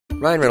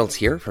Ryan Reynolds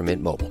here from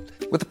Mint Mobile.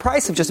 With the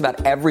price of just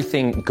about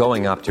everything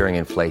going up during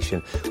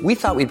inflation, we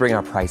thought we'd bring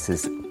our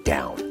prices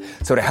down.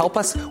 So to help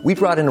us, we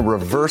brought in a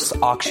reverse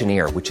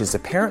auctioneer, which is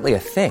apparently a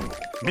thing.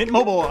 Mint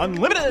Mobile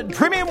Unlimited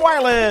Premium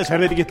Wireless. How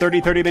to get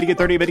 30, 30, bit to get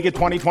 30, bit to get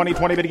 20, 20,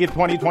 20, bit to get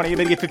 20, 20,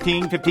 bit to get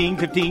 15, 15,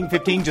 15,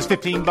 15, just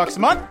 $15 a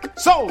month?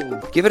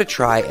 Sold! Give it a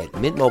try at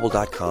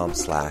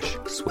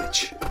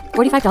mintmobile.com/switch.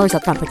 $45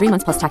 up front for 3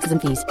 months plus taxes and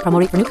fees. Promo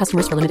rate for new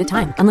customers for limited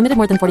time. Unlimited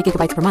more than 40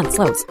 gigabytes per month.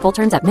 Slows full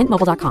terms at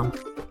mintmobile.com.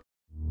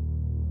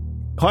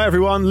 Hi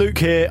everyone, Luke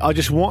here. I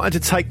just wanted to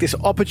take this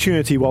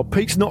opportunity while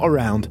Pete's not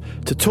around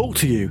to talk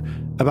to you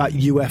about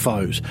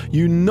UFOs.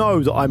 You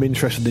know that I'm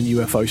interested in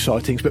UFO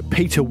sightings, but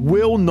Peter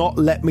will not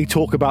let me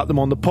talk about them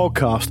on the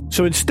podcast.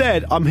 So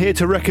instead, I'm here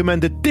to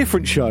recommend a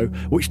different show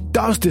which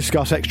does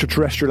discuss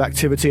extraterrestrial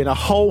activity and a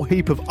whole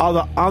heap of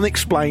other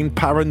unexplained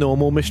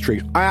paranormal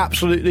mysteries. I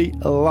absolutely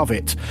love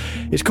it.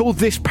 It's called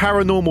This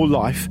Paranormal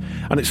Life,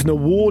 and it's an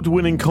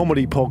award-winning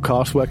comedy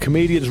podcast where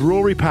comedians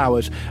Rory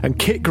Powers and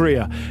Kit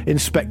Greer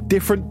inspect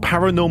different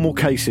paranormal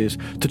cases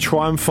to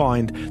try and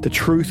find the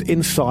truth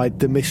inside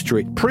the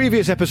mystery.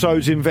 Previous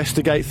episodes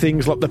investigate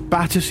things like the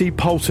Battersea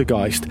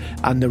poltergeist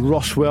and the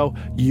Roswell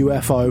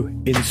UFO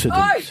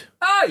incident.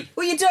 Hey,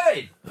 what are you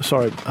doing?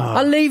 Sorry.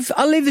 I'll leave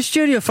the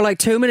studio for like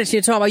 2 minutes and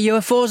you're talking about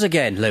UFOs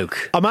again,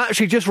 Luke. I'm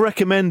actually just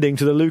recommending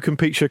to the Luke and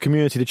Pete Show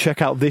community to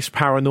check out This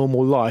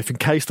Paranormal Life in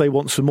case they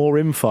want some more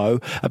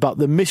info about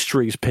the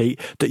mysteries, Pete,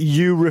 that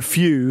you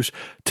refuse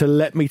to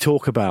let me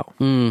talk about.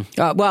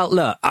 Well,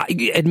 look,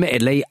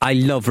 admittedly, I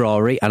love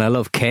Rory and I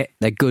love Kit.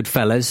 They're good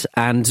fellas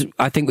and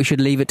I think we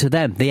should leave it to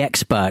them, the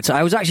experts.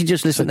 I was actually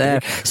just listening to their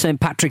St.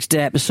 Patrick's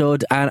Day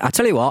episode and I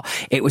tell you what,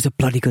 it was a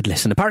bloody good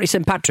listen. Apparently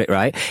St. Patrick,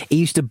 right, he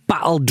used to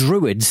battle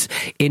druids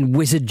in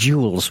wizard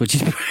duels, which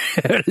is a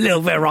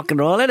little bit of rock and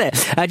roll, isn't it?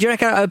 Do you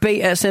reckon I would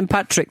beat St.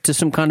 Patrick to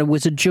some kind of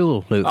wizard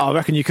duel, Luke? I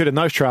reckon you could in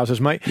those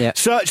trousers, mate. Yeah.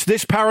 Search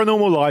This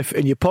Paranormal Life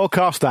in your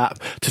podcast app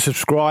to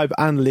subscribe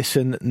and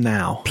listen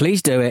now.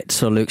 Please do it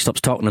so Luke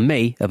stops talking to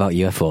me about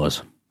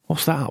UFOs.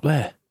 What's that up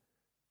there?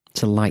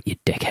 It's a light, you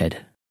dickhead.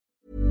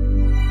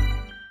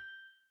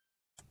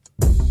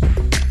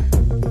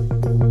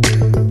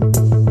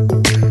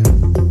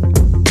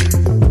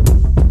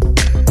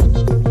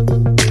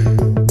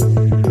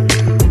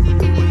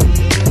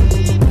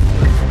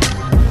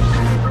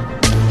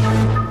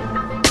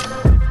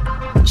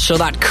 So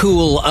that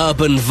cool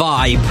urban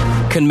vibe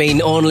can mean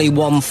only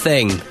one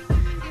thing.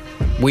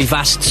 We've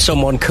asked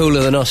someone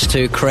cooler than us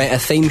to create a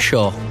theme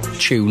show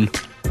tune.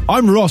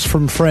 I'm Ross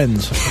from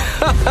Friends.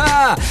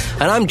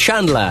 And I'm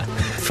Chandler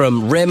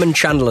from Raymond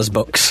Chandler's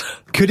books.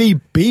 Could he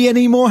be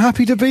any more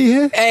happy to be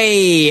here?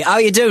 Hey, how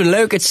you doing,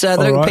 Luke? It's the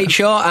Luke and Pete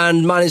Show,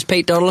 and mine is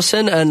Pete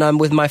Donaldson, and I'm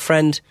with my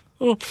friend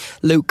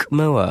Luke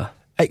Moore.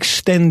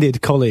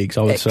 Extended colleagues,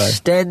 I would say.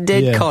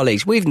 Extended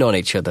colleagues. We've known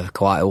each other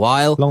quite a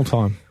while. Long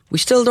time. We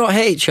still don't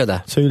hate each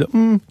other. Too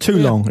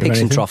long. Peaks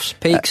and troughs.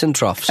 Peaks and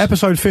troughs.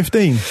 Episode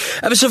 15.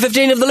 Episode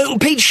 15 of the Luke and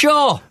Pete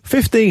Show.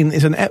 15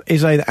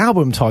 is an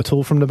album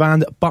title from the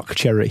band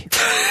Buckcherry.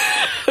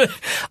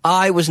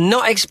 I was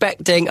not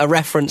expecting a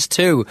reference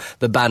to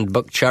the band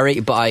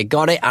Buckcherry, but I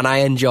got it and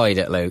I enjoyed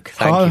it, Luke.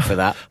 Thank you for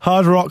that.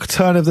 Hard rock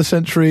turn of the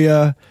century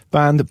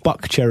band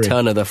Buckcherry.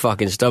 Turn of the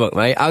fucking stomach,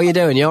 mate. How you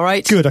doing? You all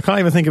right? Good. I can't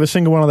even think of a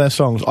single one of their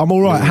songs. I'm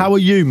all right. How are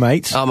you,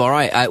 mate? I'm all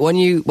right.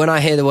 When I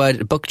hear the word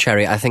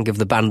Buckcherry, I think of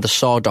the band The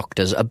Saw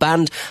Doctors, a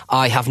band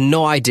I have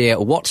no idea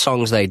what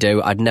songs they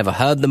do. I'd never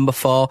heard them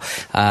before,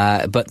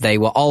 but they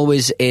were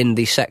always in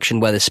the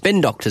section where the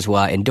Spin Doctors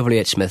were in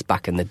W.H. Smith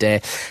back in the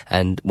day,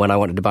 and when I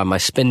wanted to buy my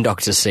Spin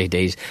Doctors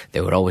CDs,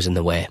 they were always in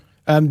the way.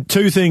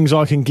 Two things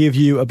I can give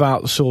you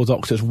about the Saw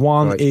Doctors.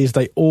 One is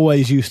they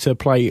always used to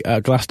play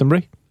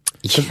Glastonbury.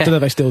 Yeah. Don't know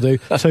if they still do.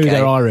 Two,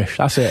 they're Irish.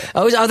 That's it.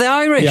 Oh, are they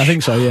Irish? Yeah, I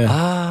think so, yeah.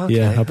 Ah, okay.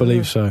 Yeah, I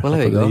believe so. Well,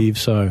 there you go.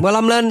 So. Well,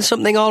 I'm learning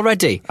something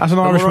already. As an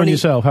Irishman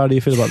yourself, how do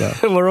you feel about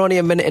that? We're only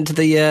a minute into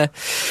the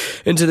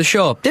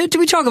show. Did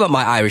we talk about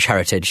my Irish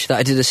heritage? That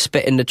I did a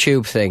spit in the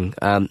tube thing,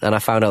 and I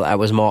found out that I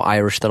was more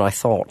Irish than I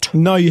thought.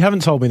 No, you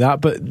haven't told me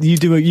that, but you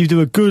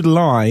do a good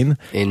line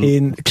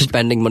in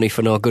spending money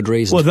for no good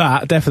reason. Well,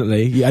 that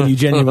definitely, and you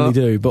genuinely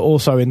do, but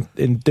also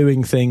in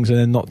doing things and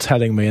then not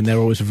telling me, and they're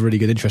always of really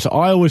good interest. So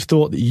I always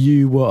thought that you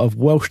were of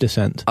Welsh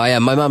descent. I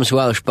am. My mum's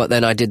Welsh, but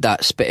then I did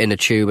that spit in a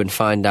tube and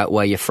find out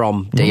where you're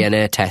from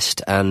DNA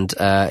test, and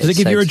does it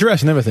give your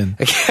address and everything?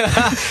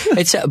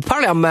 It's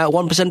apparently I'm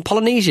 1%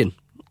 Polynesian.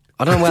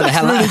 I don't know where the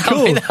hell really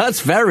cool. I mean,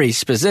 that's very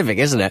specific,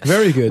 isn't it?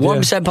 Very good.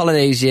 1%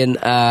 Polynesian,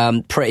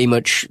 pretty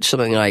much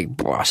something like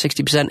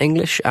 60%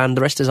 English, and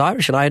the rest is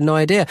Irish, and I had no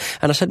idea.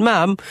 And I said,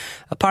 Ma'am,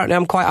 apparently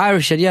I'm quite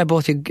Irish. She said, yeah,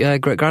 both your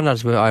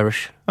great-granddads were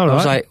Irish. All right. I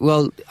was like,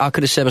 well, I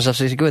could have saved myself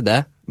 60 quid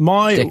there.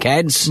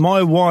 Dickheads.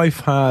 My wife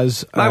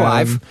has...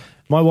 My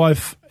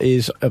wife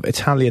is of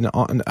Italian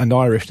and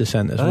Irish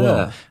descent as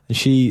well. And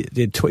she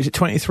did... Is it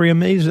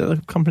 23andMe? Is that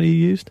the company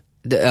you used?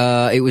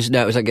 It was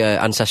like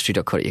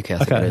ancestry.co.uk.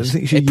 I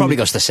think it probably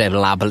goes to the same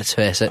lab. Let's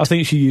face it. I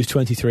think she used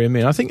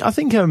 23andMe. I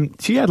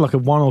think she had like a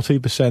 1 or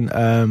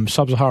 2%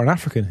 sub-Saharan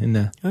African in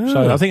there.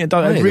 So I think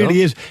it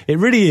really is. It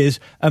really is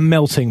a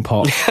melting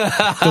pot.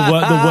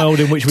 the world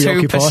in which we 2%.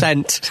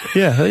 occupy.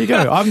 Yeah, there you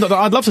go.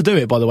 I'd love to do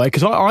it, by the way,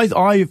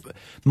 because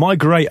my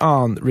great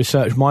aunt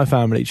researched my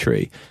family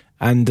tree,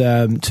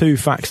 and 2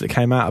 facts that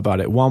came out about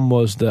it. One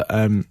was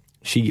that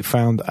she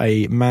found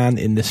a man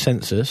in the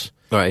census.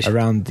 Right.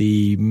 Around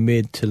the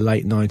mid to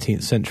late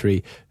 19th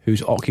century,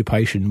 whose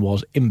occupation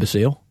was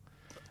imbecile.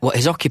 What,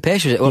 his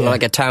occupation? Was it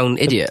like a town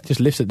idiot?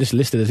 Just listed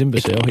as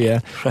imbecile,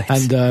 yeah. Right.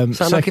 And is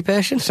that an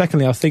occupation?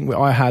 Secondly, I think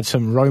I had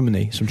some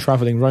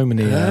travelling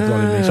Romany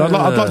blowing me. So I'd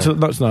like to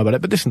know about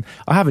it. But listen,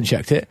 I haven't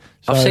checked it.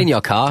 So. I've seen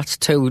your car. It's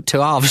two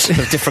halves of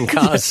different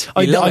cars.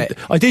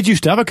 I did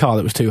used to have a car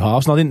that was 2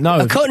 halves, and I didn't know.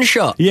 A cut and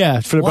shot?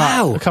 Yeah, for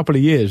about a couple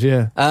of years,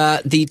 yeah.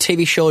 The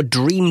TV show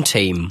Dream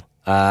Team.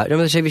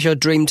 Remember the TV show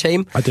Dream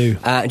Team? I do. Do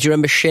you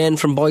remember Shane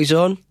from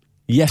Boyzone?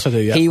 Yes, I do,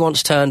 yeah. He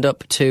once turned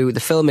up to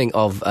the filming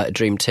of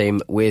Dream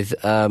Team with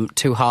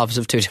 2 halves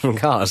of 2 different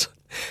cars.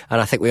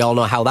 And I think we all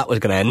know how that was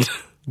going to end.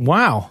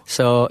 Wow.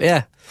 So,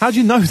 yeah. How do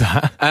you know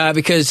that?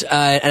 Because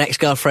an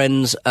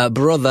ex-girlfriend's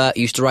brother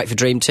used to write for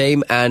Dream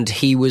Team, and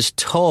he was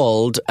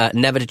told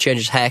never to change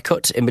his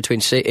haircut in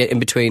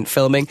between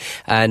filming.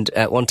 And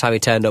one time he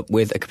turned up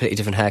with a completely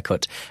different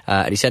haircut.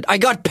 And he said, "I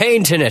got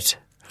paint in it."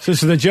 So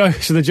the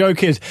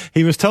joke is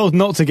he was told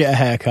not to get a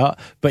haircut,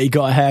 but he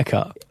got a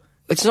haircut.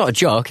 It's not a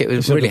joke. It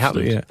was really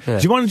happened. Yeah.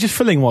 Do you mind just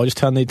filling while I just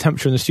turn the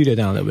temperature in the studio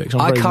down a little bit?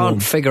 I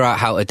can't figure out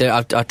how to do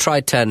it. I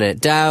tried turning it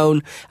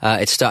down.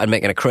 It started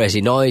making a crazy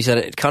noise, and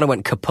it kind of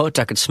went kaput.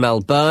 I could smell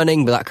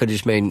burning, but that could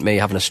just mean me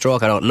having a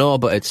stroke. I don't know,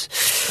 but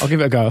it's... I'll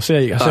give it a go. I'll see how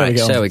you go. All right,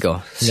 there we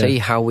go. See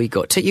how we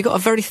go. You got a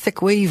very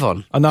thick weave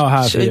on. I know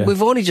I have, yeah.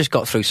 We've only just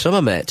got through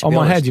summer, mate. On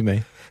my head, you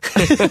mean?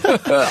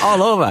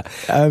 All over.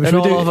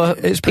 Over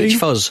It's peach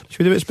fuzz.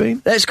 Should we do It's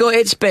Been? Let's go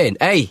It's Been.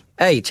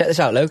 Hey, check this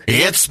out, Luke.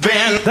 It's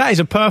been. That is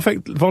a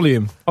perfect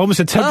volume.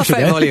 Almost a temperature.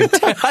 Perfect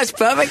volume. That's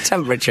perfect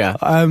temperature.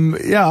 I'm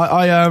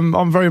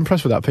very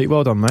impressed with that, Pete.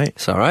 Well done, mate.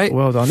 It's all right.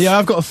 Well done. Yeah,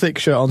 I've got a thick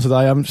shirt on today.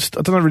 I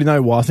don't really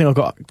know why. I think I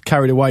got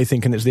carried away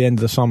thinking it's the end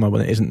of the summer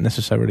when it isn't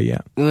necessarily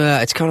yet.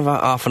 It's kind of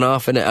half and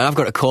half, isn't it? And I've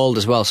got a cold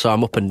as well, so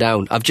I'm up and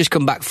down. I've just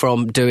come back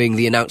from doing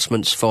the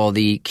announcements for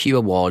the Q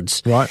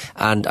Awards. Right.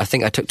 And I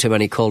think I took too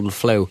many cold and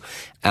flu,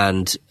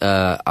 and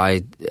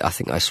I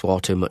think I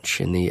swore too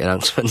much in the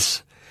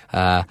announcements. When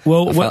I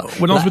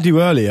was with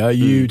you earlier,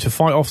 to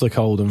fight off the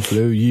cold and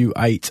flu, you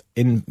ate,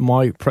 in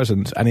my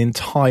presence, an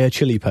entire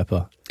chili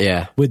pepper.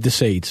 Yeah. With the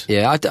seeds.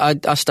 Yeah,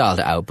 I styled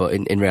it out, but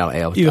in reality,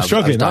 I was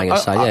struggling. dying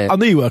inside. I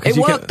knew you were. It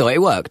worked, though.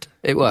 It worked.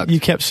 You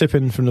kept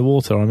sipping from the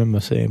water, I remember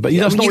seeing. But if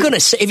you're going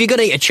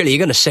to eat a chili, you're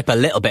going to sip a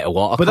little bit of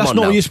water. But that's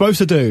not what you're supposed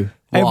to do.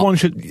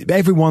 What?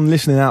 Everyone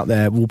listening out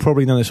there will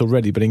probably know this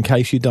already, but in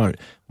case you don't,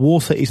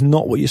 water is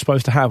not what you're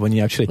supposed to have when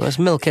you have chili. Well, there's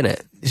milk in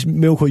it. It's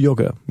milk or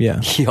yoghurt,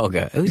 yeah.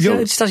 Yogurt? It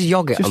just has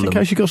yogurt on them. Just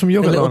in case you've got some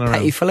yogurt a on little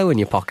petty flu in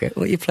your pocket.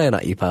 What are you playing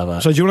at, you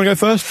pervert? So do you want to go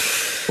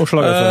first? Or shall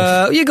I go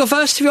first? You go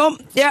first if you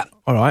want. Yeah.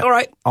 All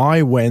right.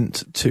 I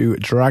went to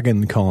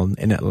Dragon Con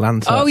in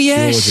Atlanta, Oh,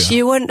 yes. Georgia.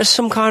 You went to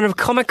some kind of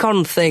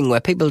Comic-Con thing where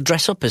people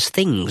dress up as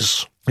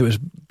things. It was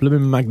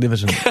blooming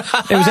magnificent.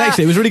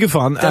 It was really good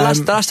fun.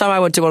 The last time I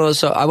went to one of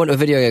those, I went to a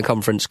video game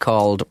conference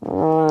called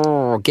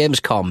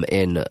Gamescom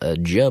in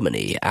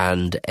Germany,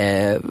 and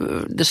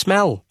the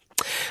smell.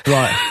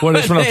 Right. Well,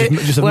 it's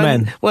just of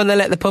men. When they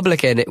let the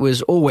public in, it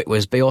was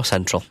BO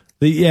Central.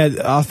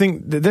 I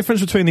think the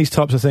difference between these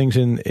types of things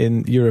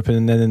in Europe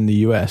and then in the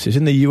US is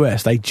in the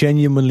US they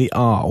genuinely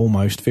are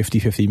almost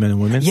 50-50 men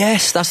and women.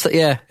 Yes, that's the,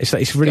 yeah.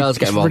 It's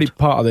really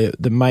part of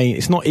the main.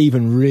 It's not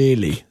even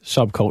really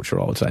subculture,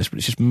 I would say. It's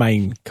just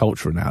main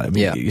culture now. I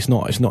mean, it's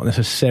not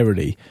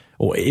necessarily.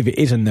 Or if it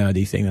is a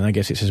nerdy thing, then I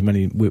guess it's as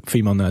many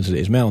female nerds as it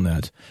is male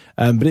nerds.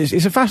 But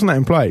it's a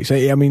fascinating place.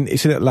 I mean,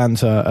 it's in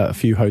Atlanta at a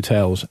few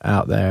hotels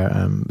out there,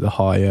 the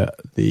Hyatt,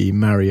 the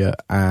Marriott,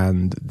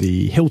 and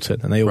the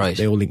Hilton, and they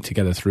all link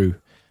together through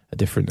a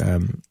different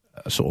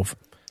sort of,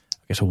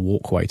 I guess, a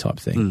walkway type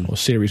thing, or a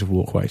series of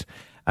walkways.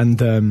 And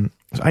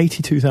there's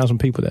 82,000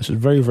 people there, so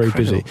it's very, very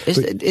busy.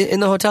 In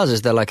the hotels,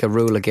 is there like a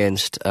rule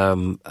against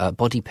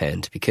body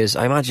paint? Because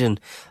I imagine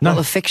a lot of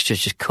the fixtures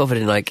just covered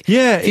in like...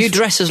 Yeah. If you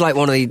dress as like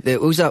one of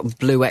who's that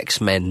blue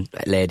X-Men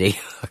lady?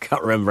 I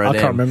can't remember her name.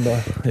 I can't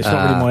remember. It's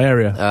not really my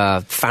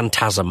area.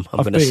 Phantasm,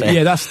 I'm going to say.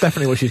 Yeah, that's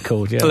definitely what she's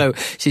called, yeah. Blue.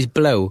 She's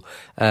blue.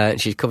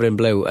 She's covered in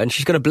blue. And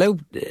she's going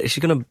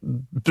to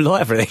blow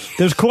everything.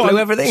 There's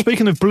everything.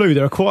 Speaking of blue,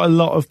 there are quite a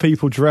lot of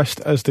people dressed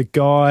as the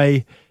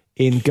guy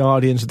in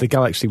Guardians of the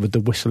Galaxy with the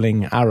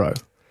whistling arrow.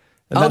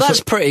 And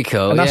that's pretty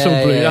cool. And that's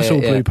all blue. That's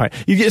all blue paint.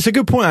 It's a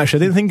good point, actually.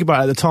 I didn't think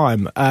about it at the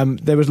time.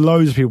 There was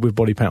loads of people with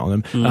body paint on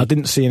them. And I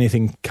didn't see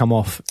anything come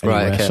off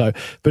anywhere. Right, okay. So,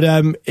 but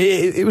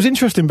it was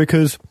interesting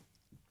because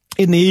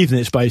in the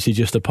evening it's basically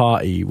just a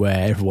party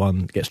where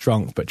everyone gets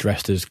drunk but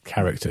dressed as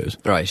characters.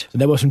 Right.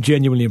 And there were some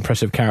genuinely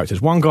impressive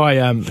characters. One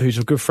guy who's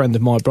a good friend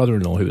of my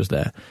brother-in-law who was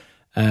there.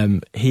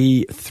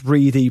 he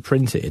 3D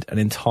printed an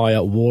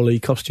entire Wall-E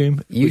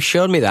costume. You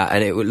showed me that,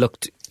 and it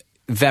looked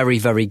very,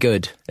 very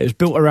good. It was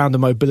built around a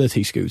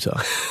mobility scooter.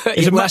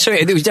 It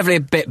was definitely a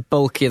bit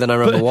bulkier than I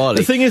remember Wall-E.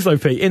 The thing is, though,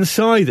 Pete,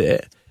 inside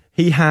it,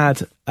 he had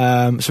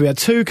so we had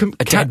two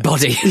a dead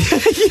body.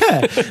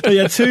 Yeah, he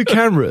had two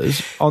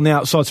cameras on the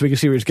outside so we could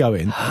see where he was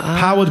going,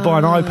 powered by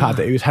an iPad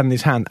that he had in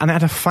his hand, and it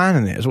had a fan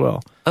in it as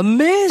well.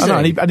 Amazing.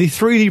 I know, and he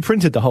 3D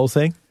printed the whole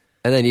thing.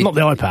 And then not the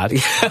iPad,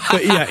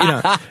 but yeah, you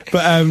know.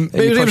 But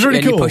it was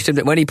really cool.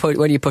 When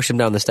you pushed him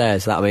down the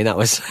stairs, that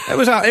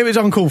it was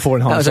uncalled for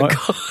in hindsight.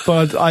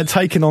 But I'd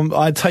taken on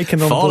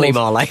Folly, board,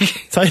 more like.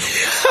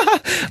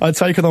 I'd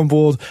taken on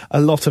board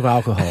a lot of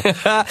alcohol.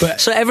 But,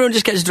 so everyone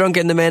just gets drunk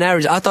in the main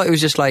areas. I thought it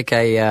was just like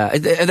are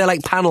there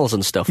like panels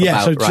and stuff?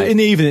 Yeah, so in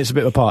the evening it's a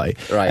bit of a party,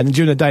 right? And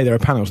during the day there are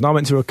panels. And I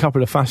went to a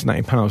couple of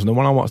fascinating panels, and the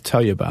one I want to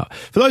tell you about,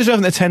 for those who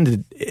haven't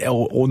attended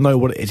or know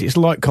what it is, it's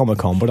like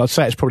Comic-Con, but I'd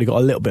say it's probably got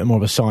a little bit more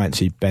of a sciencey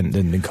bent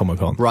than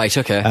Comic-Con. Right,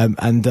 okay.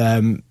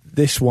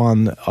 This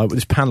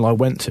panel I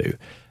went to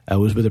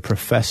was with a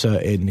professor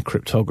in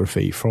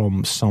cryptography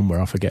from somewhere,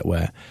 I forget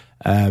where,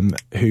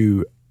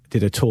 who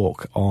did a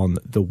talk on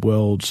the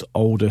world's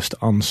oldest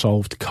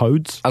unsolved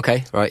codes.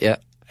 Okay, right, yeah.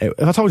 Have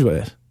I told you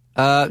about this?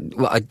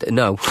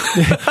 No.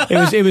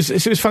 it was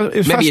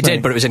maybe you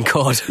did, but it was in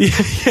code.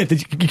 Yeah.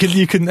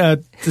 You can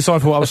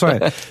decipher what I was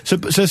saying. So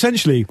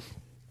essentially,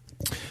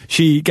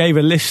 she gave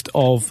a list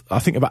of, I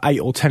think, about 8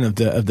 or 10 of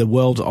the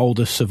world's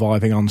oldest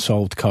surviving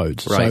unsolved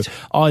codes. Right. So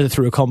either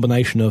through a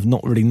combination of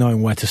not really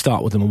knowing where to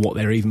start with them and what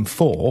they're even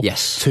for,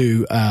 yes,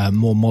 to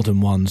more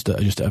modern ones that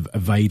are just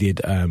evaded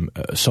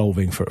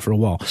solving for a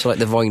while. So like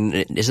the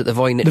Voynich manuscript? The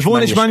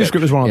Voynich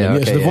manuscript is one of them.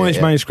 Okay, yes, the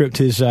Voynich manuscript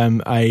is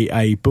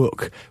a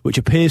book which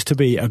appears to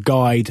be a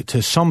guide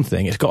to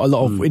something. It's got a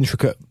lot of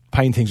intricate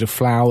paintings of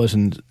flowers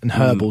and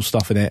herbal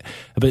stuff in it,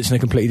 but it's in a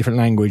completely different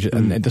language,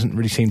 and it doesn't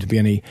really seem to be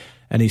any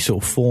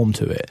sort of form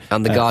to it.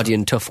 And the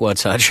Guardian tough word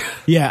search.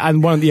 Yeah,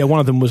 and one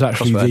of them was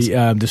actually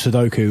the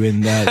Sudoku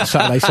in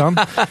Saturday Sun.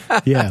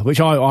 Yeah,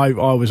 which I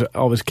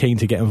was keen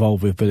to get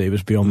involved with, but it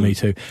was beyond me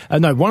too.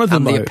 No, one of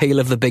them. And the appeal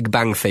of the Big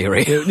Bang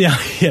Theory.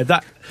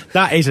 That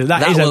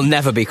will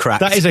never be cracked.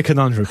 That is a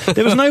conundrum.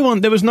 There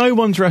was no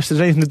one dressed as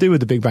anything to do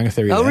with the Big Bang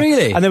Theory. Oh,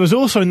 really? And there was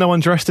also no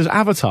one dressed as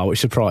Avatar, which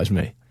surprised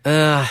me.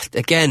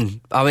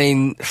 Again, I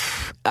mean,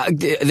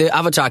 the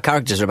Avatar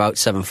characters are about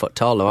 7 foot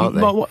tall, though, aren't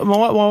they?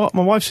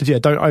 My wife said, yeah,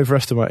 don't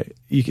overestimate.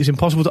 It's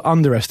impossible to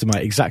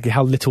underestimate exactly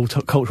how little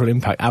cultural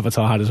impact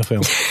Avatar had as a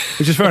film,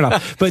 which is fair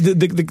enough. But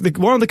the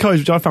one of the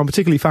codes which I found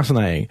particularly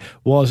fascinating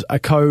was a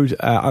code,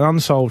 an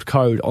unsolved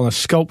code on a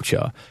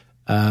sculpture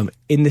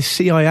in the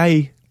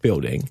CIA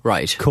building,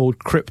 right, called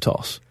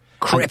Kryptos.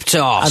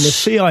 Kryptos. And the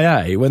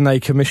CIA, when they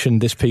commissioned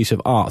this piece of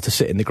art to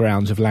sit in the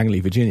grounds of Langley,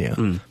 Virginia,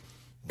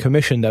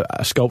 commissioned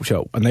a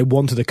sculpture, and they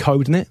wanted a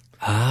code in it.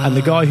 And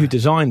the guy who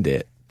designed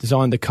the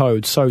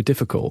code so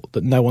difficult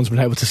that no one's been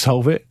able to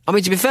solve it. I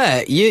mean, to be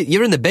fair,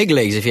 you're in the big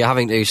leagues if you're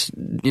having to,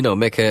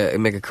 make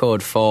a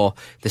code for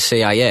the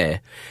CIA.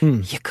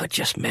 You could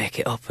just make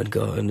it up and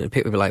go, and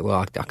people would be like, well,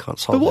 I can't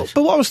solve this.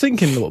 But what I was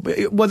thinking,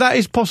 well, that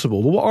is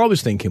possible, but what I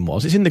was thinking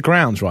was, it's in the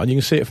grounds, right, and you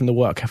can see it from the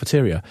work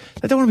cafeteria.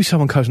 They don't want to be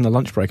someone codes on the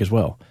lunch break as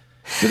well.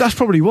 But that's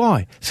probably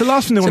why. It's the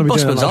last thing they want to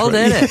be doing. All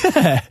day, isn't it?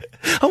 Yeah.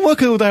 I'm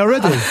working all day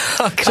already.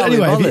 So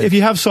anyway, if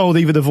you have sold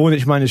either the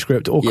Voynich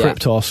manuscript or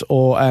Kryptos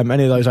or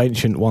any of those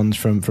ancient ones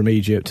from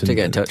Egypt, to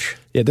get in touch.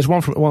 Yeah, there's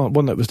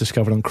one that was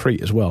discovered on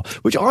Crete as well,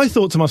 which I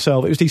thought to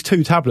myself, it was these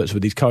 2 tablets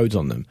with these codes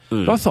on them.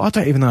 But I thought, I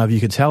don't even know if you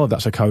could tell if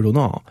that's a code or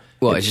not.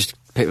 Well, it's just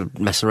people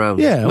messing around.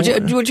 Yeah. Would you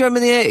remember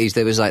in the 80s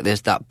there was like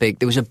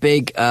there was a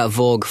big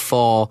vogue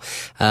for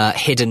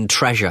hidden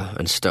treasure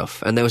and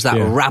stuff, and there was that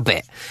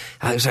rabbit.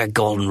 It was like a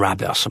golden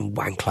rabbit or some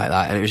wank like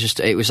that, and it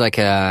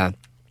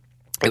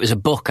was a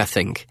book, I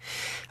think.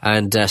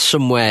 And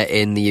somewhere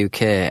in the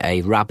UK,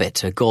 a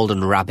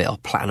golden rabbit or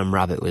platinum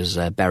rabbit was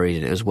buried,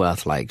 and it was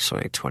worth like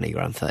 20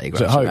 grand, 30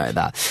 grand, something like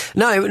that.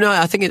 No,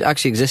 I think it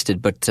actually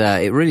existed, but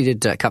it really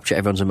did capture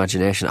everyone's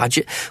imagination.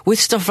 With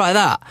stuff like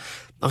that,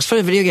 I was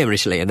playing a video game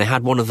recently, and they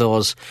had one of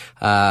those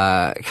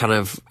kind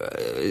of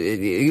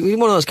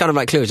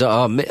like clues.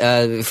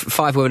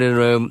 5 women in a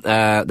room.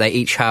 They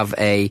each have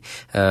a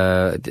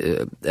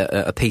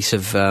piece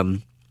of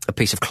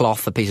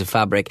cloth, a piece of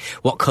fabric.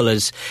 What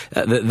colours?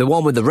 The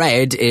one with the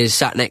red is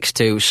sat next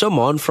to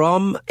someone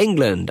from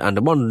England, and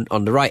the one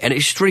on the right. And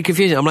it's just really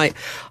confusing. I'm like,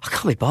 I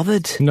can't be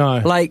bothered.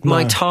 No.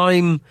 My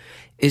time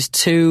is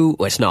too...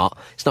 Well, it's not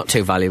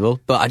too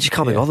valuable, but I just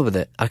can't be bothered with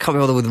it. I can't be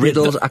bothered with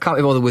riddles. I can't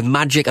be bothered with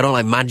magic. I don't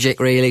like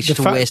magic, really. It's just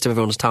a waste of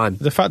everyone's time.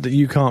 The fact that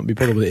you can't be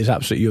bothered with it is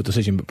absolutely your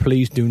decision, but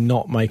please do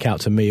not make out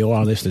to me or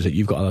our listeners that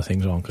you've got other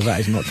things on, because that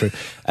is not true.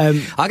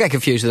 I get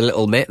confused with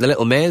the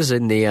little maze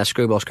in the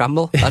Screwball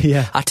Scramble.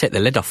 I take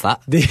the lid off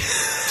that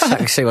so I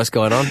can see what's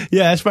going on.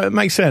 Yeah, it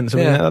makes sense. I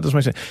mean, that does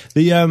make sense.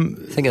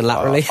 Thinking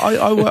laterally.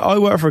 I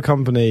work for a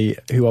company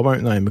who I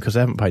won't name because they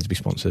haven't paid to be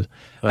sponsored,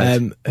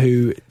 right.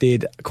 Who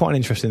did quite an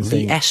interesting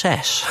thing. The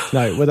SS?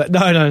 No,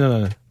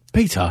 no.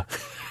 Peter.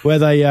 where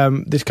they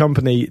this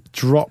company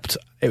dropped.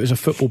 It was a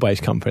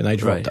football-based company. They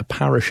dropped a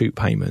parachute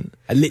payment,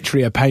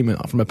 literally a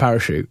payment from a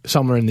parachute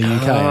somewhere in the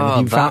UK.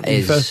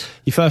 And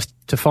you first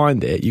to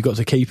find it, you got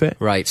to keep it.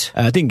 Right.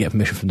 Didn't get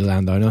permission from the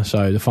landowner,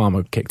 so the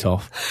farmer kicked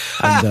off.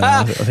 And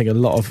I think a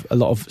lot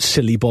of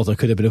silly bother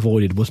could have been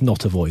avoided. Was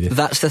not avoided.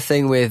 That's the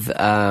thing with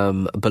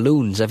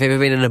balloons. Have you ever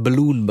been in a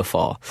balloon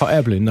before? Hot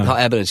air balloon, no. Hot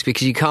air balloons,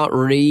 because you can't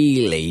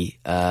really,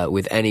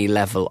 with any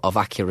level of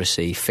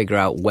accuracy, figure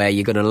out where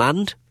you're going to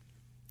land.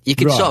 You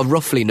can sort of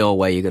roughly know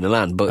where you're going to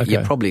land, but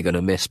you're probably going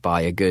to miss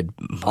by a good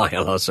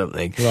mile or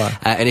something. Right.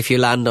 And if you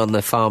land on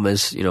the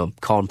farmer's,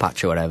 corn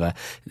patch or whatever,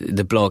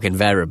 the bloke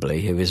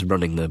invariably who is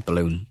running the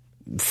balloon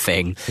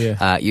thing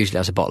usually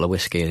has a bottle of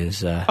whiskey in his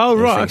thing.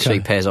 So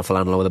he pays off the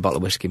landlord with a bottle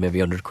of whiskey, maybe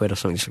 £100 or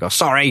something. Just go,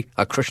 sorry,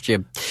 I crushed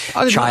your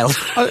child.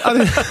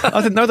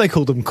 I didn't know they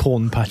called them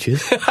corn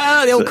patches.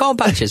 The old corn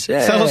patches.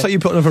 Yeah, sounds like you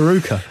put on a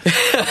veruca.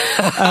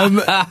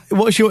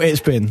 What's your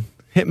it's been?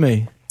 Hit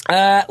me.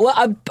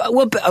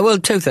 Well,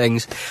 two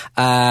things.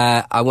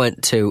 I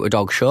went to a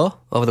dog show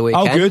over the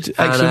weekend. Oh, good.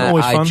 Excellent. And,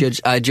 always fun.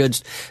 I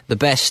judged the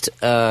best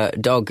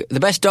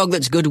dog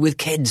that's good with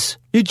kids.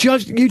 You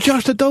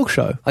judged a dog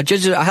show? I helped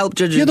judge a dog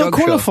show. You're not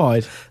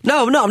qualified?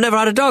 No, I've never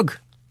had a dog.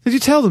 Did you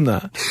tell them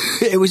that?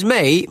 It was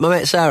me, my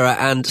mate Sarah,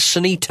 and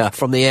Sunita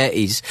from the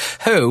 80s,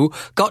 who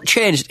got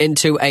changed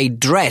into a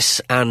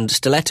dress and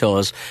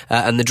stilettos,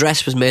 and the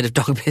dress was made of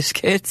dog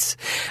biscuits.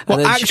 What,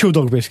 actual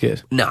dog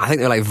biscuits? No, I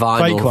think they're like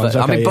vinyl. Fake ones,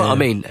 okay, I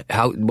mean,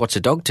 what's a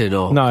dog to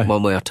know? No.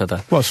 One way or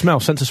t'other. Well,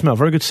 sense of smell.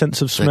 Very good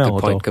sense of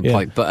smell. Good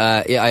point.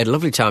 But I had a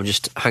lovely time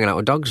just hanging out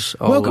with dogs.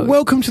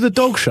 Welcome to the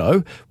dog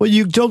show, where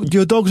your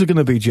dogs are going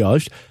to be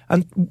judged,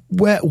 and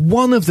where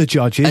one of the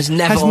judges has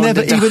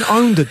never even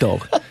owned a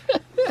dog.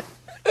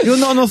 You're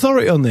not an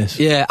authority on this.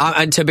 Yeah,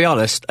 and to be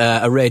honest,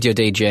 a radio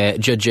DJ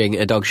judging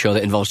a dog show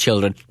that involves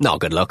children, not a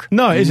good look.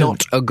 No, it isn't.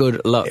 Not a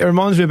good look. It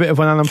reminds me a bit of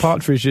when Alan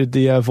Partridge did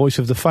the voice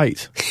of the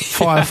Fate.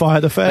 Fire,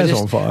 the fair's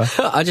on fire.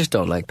 I just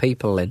don't like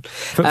people, Lynn.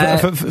 For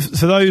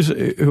those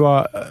who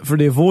are, for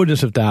the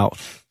avoidance of doubt,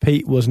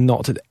 Pete was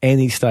not at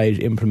any stage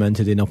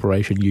implemented in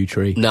Operation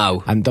U-Tree.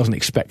 No. And doesn't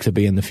expect to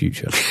be in the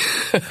future.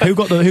 Who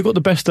got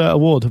the best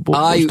award?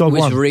 I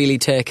was really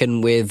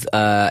taken with,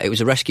 it was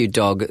a rescued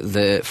dog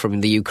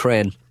from the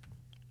Ukraine.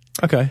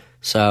 Okay.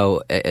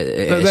 So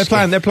they're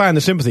playing the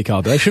sympathy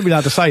card. They shouldn't be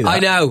allowed to say that. I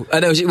know.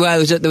 And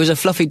there was a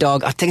fluffy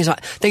dog. I think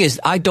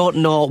I don't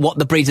know what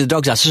the breeds of the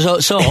dogs are.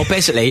 So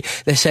basically,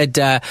 they said,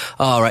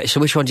 "All right.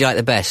 So which one do you like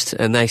the best?"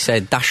 And they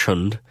said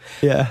Dachshund.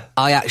 Yeah.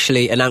 I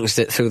actually announced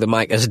it through the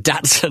mic as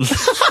Dachshund.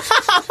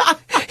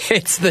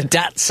 It's the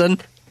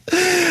Dachshund.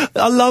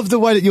 I love the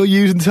way that you're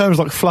using terms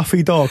like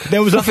fluffy dog.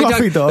 There was a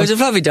fluffy dog. There was a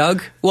fluffy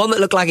dog, one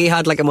that looked like he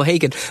had like a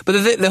Mohican. But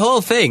the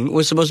whole thing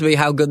was supposed to be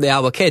how good they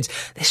are with kids.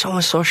 This one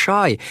was so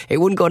shy. It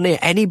wouldn't go near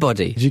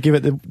anybody. Did you give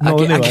it the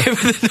nod anyway? I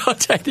gave it the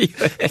nod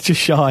anyway. It's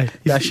just shy.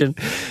 But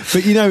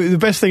the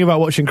best thing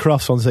about watching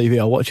Crufts on TV,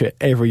 I watch it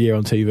every year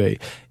on TV,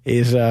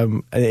 is,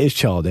 and it is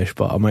childish,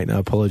 but I'll make no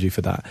apology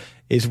for that,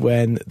 is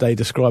when they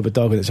describe a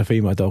dog and it's a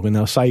female dog and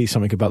they'll say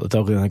something about the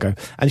dog and they go,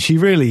 and she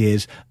really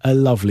is a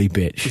lovely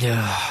bitch.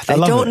 Yeah, they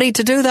don't need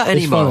to do that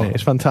anymore. It's funny.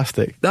 It's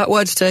fantastic. That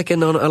word's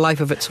taken on a life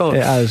of its own.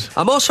 It has.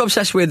 I'm also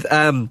obsessed with,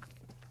 the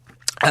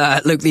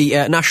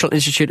National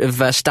Institute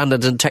of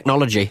Standards and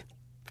Technology.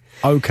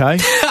 Okay.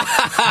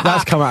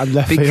 That's come out of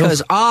left field.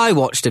 Because I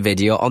watched a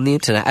video on the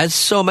internet, as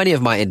so many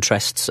of my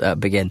interests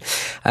begin.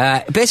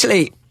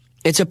 Basically,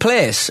 it's a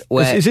place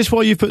where... Is this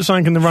why you've put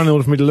something in the run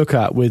order for me to look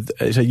at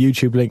it's a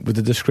YouTube link with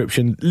the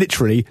description,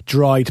 literally,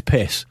 dried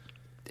piss?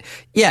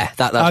 Yeah,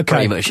 that's okay.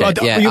 pretty much it.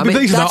 Yeah. You'll be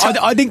pleased with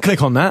that. I didn't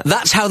click on that.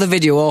 That's how the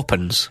video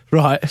opens.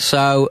 Right.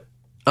 So,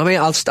 I mean,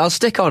 I'll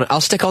stick on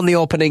the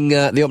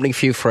opening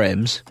few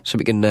frames so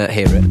we can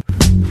hear it.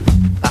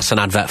 That's an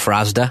advert for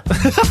Asda.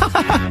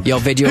 Your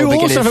video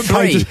will begin in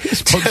 3,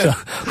 2,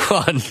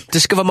 1.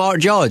 Discover more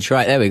George.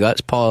 Right, there we go.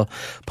 Let's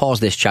pause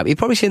this chap. You've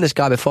probably seen this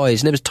guy before.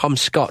 His name is Tom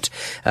Scott,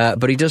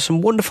 but he does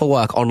some wonderful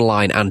work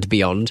online and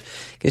beyond.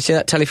 Can you see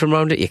that telly from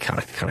around it? You can't.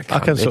 I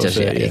can sort of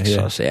see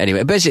it.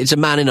 Anyway, basically, it's a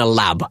man in a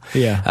lab.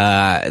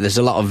 Yeah. There's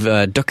a lot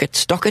of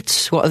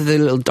dockets. What are the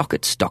little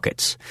dockets?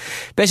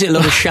 Basically, a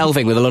lot of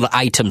shelving with a lot of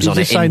items on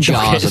it in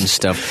jars and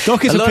stuff.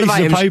 Dockets are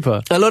pieces of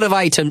paper. A lot of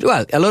items.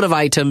 Well, a lot of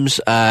items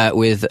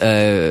with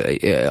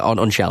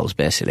on shelves,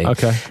 basically.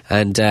 Okay.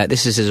 And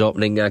this is his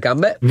opening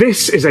gambit.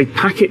 This is a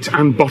packet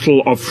and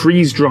bottle of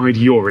freeze-dried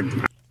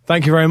urine.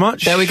 Thank you very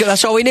much. There we go.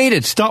 That's all we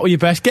needed. Start with your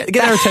best. Get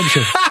their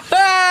attention.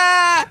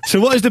 So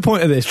what is the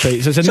point of this,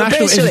 Pete? So it's a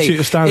National Institute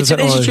of Standards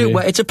and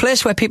Technology. It's a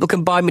place where people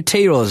can buy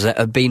materials that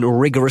have been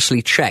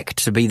rigorously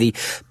checked to be the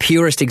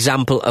purest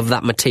example of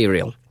that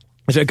material.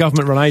 Is it a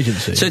government-run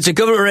agency? So it's a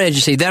government-run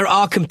agency. There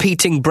are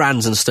competing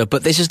brands and stuff,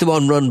 but this is the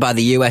one run by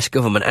the US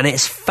government, and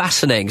it's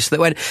fascinating. So that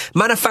when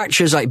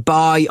manufacturers like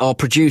buy or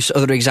produce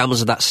other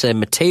examples of that same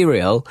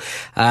material,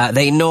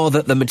 they know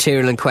that the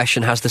material in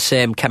question has the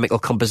same chemical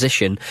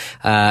composition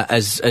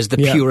as the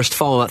purest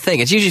form of that thing.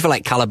 It's usually for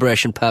like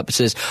calibration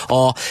purposes,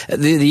 or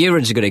the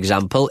urine's a good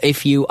example.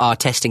 If you are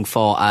testing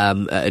for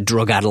a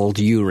drug-addled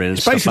urine, and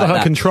it's stuff basically like like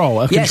that. a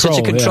control. Yes, it's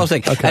a control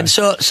thing. Okay. And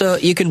so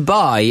you can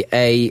buy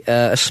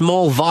a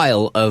small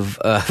vial of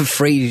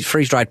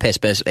freeze-dried piss,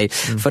 basically,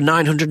 for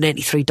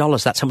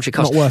 $983. That's how much it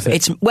costs. Not worth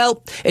it.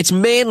 It's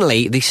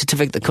mainly the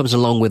certificate that comes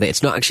along with it.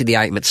 It's not actually the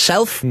item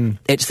itself.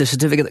 It's the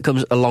certificate that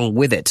comes along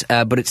with it.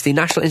 But it's the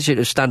National Institute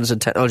of Standards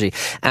and Technology.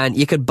 And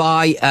you could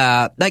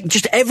buy, like,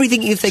 just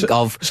everything you think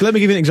of. So let me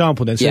give you an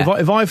example then. So Yeah.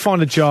 if I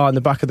find a jar in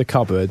the back of the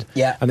cupboard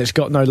and it's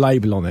got no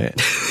label on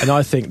it, and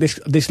I think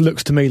this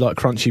looks to me like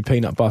crunchy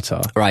peanut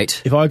butter.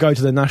 Right. If I go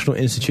to the National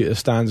Institute of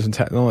Standards and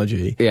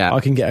Technology, I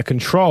can get a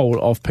control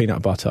of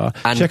peanut butter,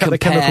 And check out the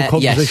chemical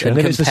composition. and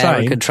If it's the compare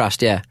same, and contrast,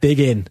 dig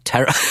in.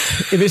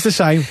 If it's the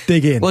same,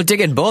 dig in. Well,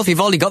 dig in both.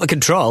 You've already got the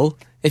control.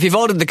 If you've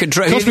ordered the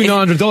control... It cost me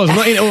 $900. I'm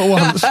not in it all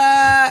at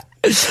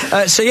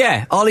once. So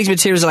yeah, all these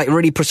materials are like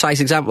really precise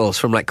examples,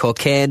 from like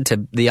cocaine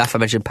to the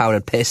aforementioned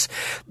powdered piss,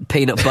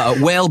 peanut butter,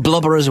 whale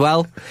blubber as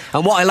well.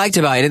 And what I liked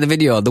about it in the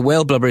video, the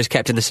whale blubber is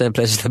kept in the same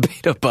place as the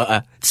peanut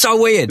butter.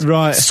 So weird.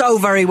 Right. So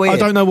very weird. I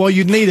don't know why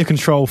you'd need a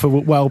control for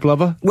whale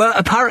blubber. Well,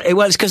 apparently,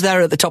 it's because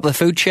they're at the top of the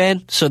food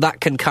chain, so that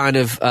can kind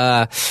of.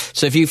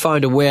 So if you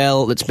find a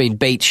whale that's been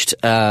beached,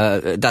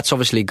 that's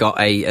obviously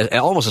got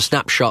almost a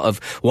snapshot of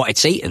what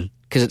it's eaten.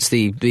 Because it's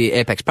the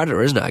apex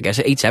predator, isn't it? I guess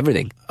it eats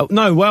everything. Oh,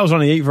 no, whales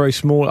only eat very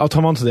small. I'll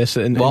come on to this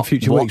in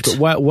future weeks.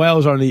 But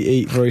whales only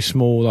eat very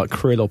small, like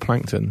krill or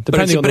plankton,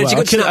 depending on the whale. It's a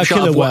good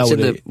snapshot of what's in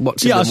the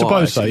yeah, I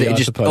suppose so. It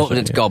just open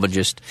its gob and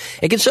just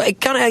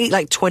it kind of eat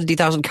like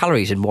 20,000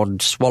 calories in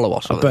one swallow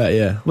or something. I bet,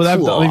 yeah.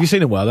 Well, have you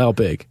seen a whale? They are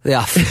big. They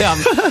are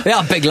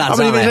big lads.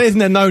 I mean, if there's anything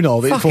they're known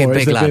of, it's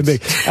big lads.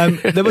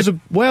 Big. There was a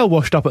whale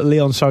washed up at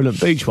Leon Solent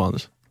Beach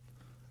once.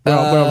 Where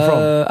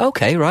I'm from.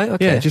 Okay, right,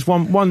 okay. Yeah, just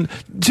one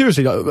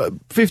seriously, like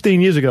 15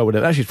 years ago,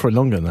 whatever. Actually, it's probably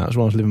longer than that. That's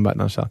when I was living back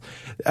down south.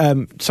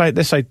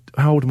 Let's say,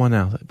 how old am I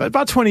now?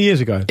 About 20 years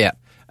ago. Yeah.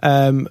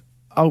 I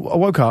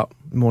woke up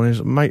in the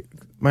morning, mate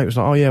was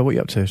like, oh yeah, what are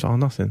you up to? So, oh,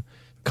 nothing.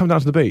 Come down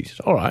to the beach.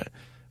 All right.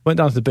 Went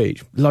down to the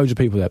beach. Loads of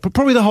people there.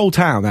 Probably the whole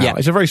town now. Yeah.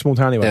 It's a very small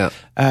town anyway.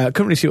 Yeah.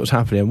 Couldn't really see what was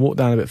happening. Walked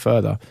down a bit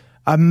further.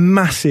 A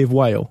massive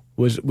whale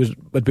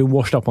had been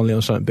washed up on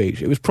Leon Solent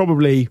Beach. It was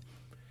probably...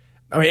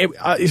 I mean,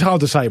 it's hard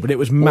to say, but it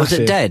was massive. Was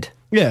it dead?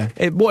 Yeah.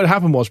 What had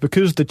happened was,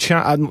 because the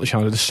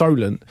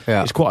Solent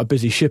is quite a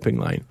busy shipping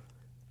lane,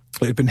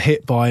 it had been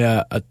hit by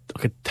a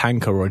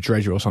tanker or a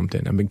dredger or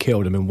something and been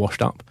killed and been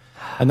washed up.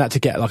 And that to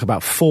get like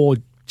about 4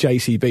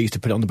 JCBs to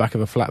put it on the back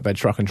of a flatbed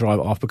truck and drive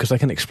it off because they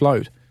can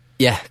explode.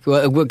 Yeah,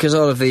 well, because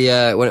all of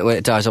the when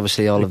it dies,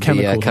 obviously all of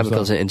the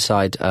chemicals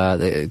inside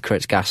it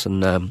creates gas,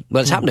 and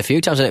it's happened a few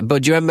times. Isn't it?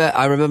 But do you remember?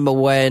 I remember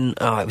when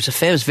it was a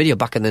famous video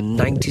back in the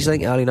 90s, I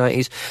think, early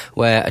 90s,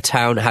 where a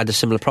town had a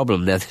similar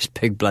problem. They had this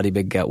bloody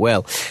big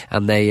whale,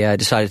 and they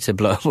decided to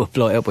blow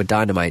it up with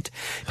dynamite.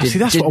 See,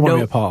 that's what I want to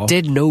be a part of.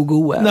 Did no go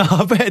well. No,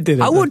 I bet it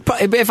didn't. I would,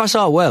 if I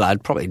saw a whale,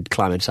 I'd probably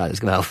climb inside. It's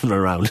going to help run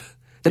around.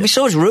 There'd be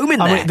so much room in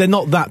there. I mean, they're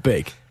not that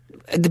big.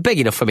 They're big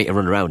enough for me to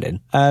run around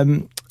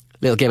in.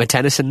 Little game of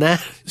tennis in there.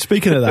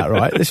 Speaking of that,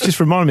 right, this just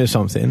reminded me of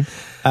something.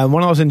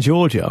 When I was in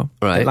Georgia,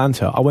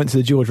 Atlanta, I went to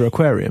the Georgia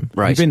Aquarium.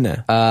 Right. Have you been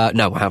there?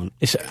 No, I haven't.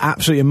 It's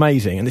absolutely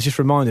amazing, and this just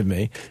reminded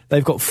me,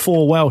 they've got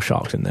 4 whale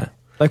sharks in there.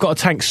 They've got a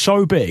tank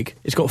so big,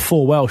 it's got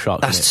 4 whale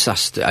sharks in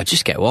it. I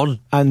just get one.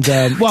 And,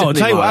 well, I'll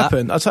tell you what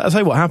happened. I'll tell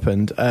you what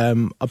happened.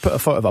 I put a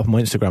photo up on my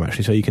Instagram,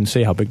 actually, so you can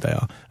see how big they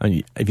are.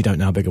 And if you don't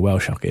know how big a whale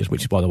shark is,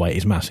 which, by the way,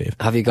 is massive.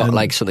 Have you got,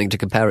 like, something to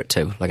compare it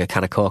to? Like a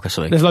can of Coke or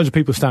something? There's loads of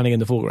people standing in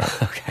the foreground.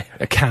 Okay.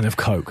 A can of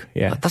Coke,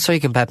 yeah. That's how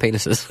you compare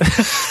penises.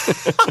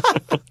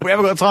 We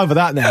haven't got time for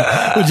that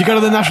now. Would you go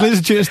to the National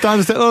Institute of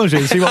Standards and Technology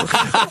and see what...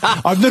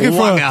 I'm looking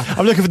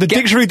for the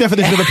dictionary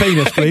definition of a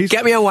penis, please.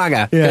 Get me a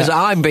wanger, because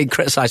I'm being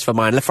criticised for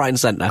mine, left, right and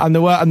centre.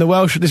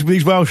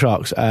 These whale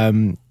sharks, I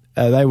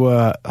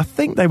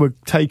think they were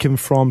taken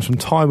from some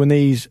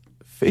Taiwanese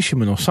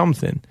fishermen or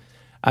something.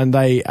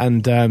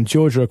 And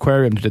Georgia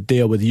Aquarium did a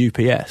deal with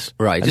UPS.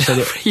 Right.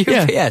 UPS?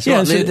 Yeah,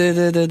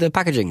 the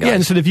packaging guys? Yeah,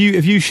 and said if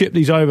you ship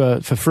these over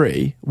for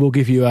free, we'll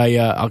give you like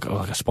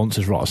a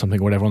sponsor's right or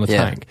something or whatever on the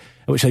tank.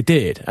 Which they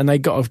did, and they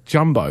got a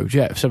jumbo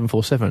jet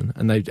 747,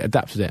 and they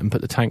adapted it and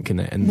put the tank in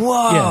it, and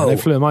they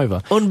flew them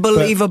over.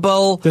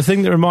 Unbelievable! But the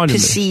thing that reminded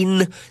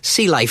me,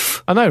 sea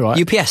life. I know,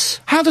 right? UPS.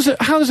 How does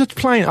a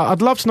plane?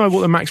 I'd love to know what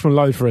the maximum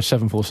load for a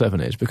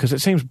 747 is, because it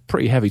seems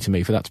pretty heavy to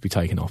me for that to be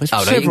taken off.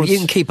 You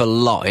can keep a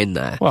lot in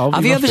there. Well,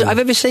 have you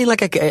ever seen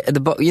like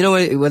you know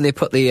when they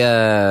put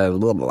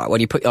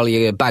when you put all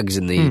your bags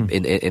in the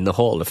in the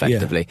hold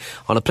effectively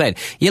on a plane?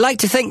 You like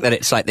to think that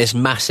it's like this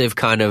massive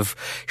kind of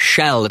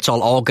shell that's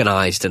all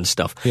organised and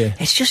stuff. Yeah.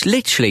 It's just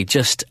literally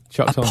just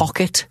a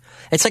pocket.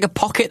 It's like a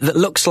pocket that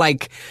looks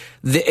like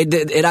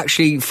it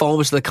actually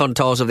forms the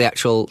contours of the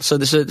actual. So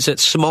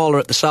it's smaller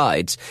at the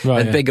sides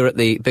and bigger at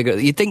the bigger.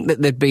 You'd think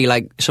that there'd be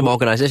like some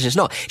organisation. It's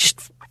not.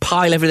 Just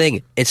pile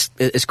everything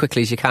as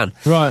quickly as you can.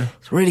 Right.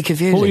 It's really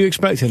confusing. What were you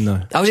expecting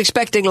though? I was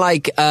expecting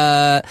like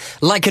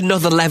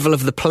another level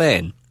of the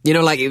plane. You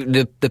know, like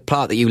the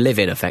part that you live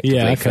in,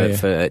 effectively,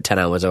 for 10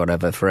 hours or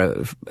whatever.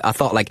 I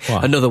thought like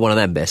another one of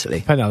them,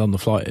 basically. Depending on how long the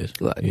flight is.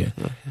 Well, yeah.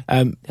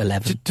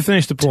 11. To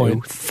finish the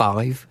point. 2,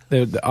 5.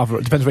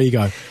 Depends where you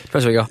go.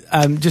 Depends where you go.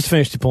 Just to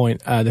finish the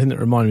point, the thing that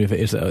reminded me of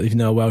it is that if you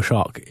know a whale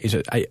shark is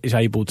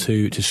able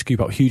to scoop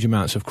up huge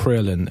amounts of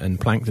krill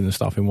and plankton and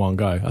stuff in one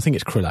go. I think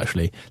it's krill,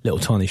 actually, little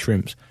tiny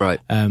shrimps.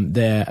 Right.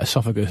 Their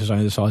esophagus is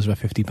only the size of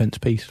a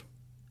 50p piece.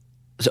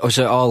 So it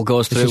all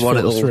goes through one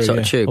little sort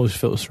of tube? All just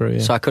filters through, yeah.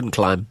 So I couldn't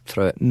climb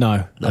through it?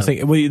 No. I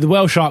think the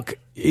whale shark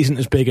isn't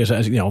as big as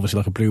obviously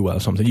like a blue whale or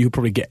something. You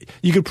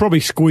could probably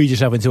squeeze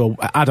yourself into an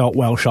adult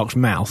whale shark's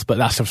mouth, but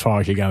that's as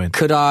far as you're going.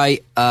 Could I,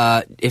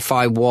 if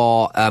I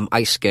wore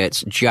ice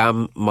skates,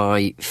 jam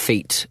my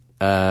feet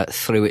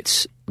through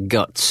its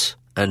guts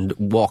and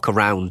walk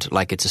around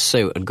like it's a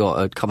suit and go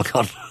to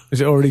Comic-Con? Is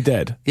it already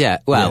dead? Yeah,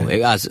 well,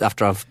 it has,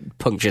 after I've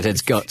punctured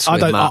its guts I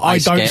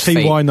don't see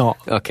feet. why not.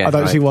 Okay, I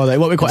don't see why they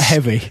won't be quite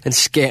heavy. And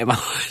skate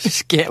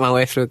my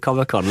way through a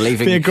Comic-Con,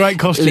 leaving... Be a great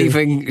costume.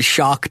 Leaving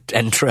shark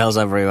entrails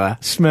everywhere.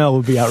 Smell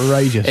would be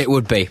outrageous. It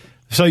would be.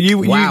 So you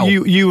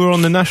were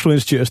on the National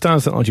Institute of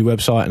Standards Technology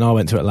website and I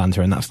went to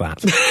Atlanta and that's that.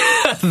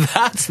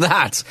 That's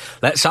that.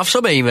 Let's have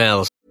some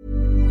emails.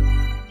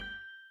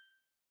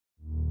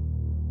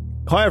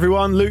 Hi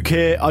everyone, Luke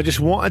here. I just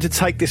wanted to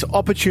take this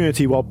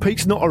opportunity while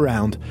Pete's not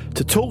around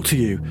to talk to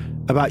you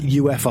about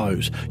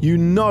UFOs. You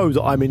know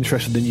that I'm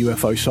interested in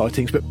UFO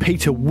sightings, but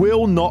Peter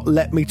will not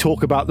let me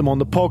talk about them on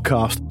the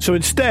podcast. So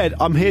instead,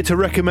 I'm here to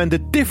recommend a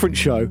different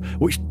show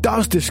which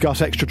does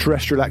discuss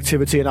extraterrestrial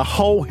activity and a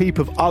whole heap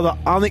of other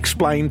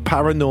unexplained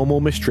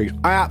paranormal mysteries.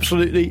 I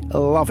absolutely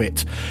love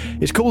it.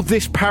 It's called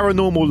This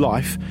Paranormal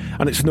Life,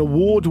 and it's an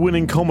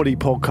award-winning comedy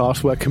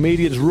podcast where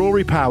comedians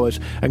Rory Powers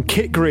and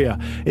Kit Greer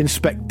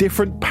inspect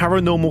different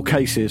paranormal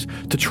cases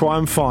to try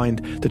and find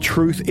the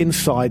truth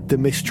inside the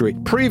mystery.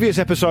 Previous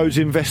episodes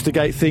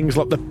investigate things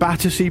like the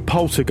Battersea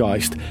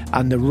poltergeist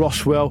and the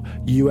Roswell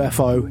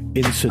UFO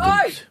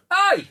incident.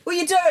 Hey, what are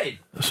you doing?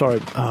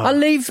 Sorry. I'll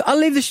leave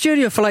the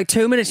studio for like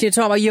 2 minutes and you're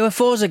talking about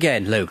UFOs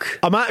again, Luke.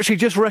 I'm actually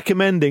just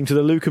recommending to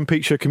the Luke and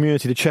Pete Show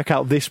community to check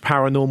out This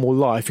Paranormal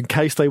Life in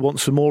case they want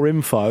some more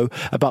info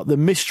about the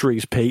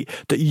mysteries, Pete,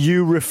 that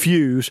you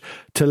refuse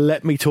to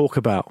let me talk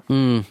about.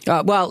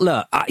 Well,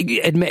 look,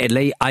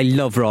 admittedly, I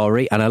love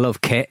Rory and I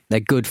love Kit. They're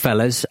good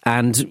fellas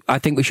and I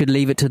think we should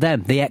leave it to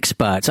them, the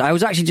experts. I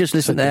was actually just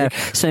listening to their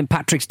St.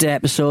 Patrick's Day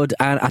episode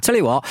and I tell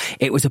you what,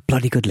 it was a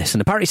bloody good listen.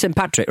 Apparently St.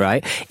 Patrick,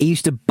 right, he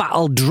used to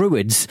battle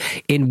druids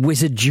in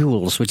wizard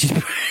duels, which is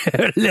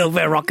a little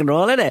bit of rock and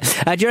roll, isn't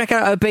it? Do you reckon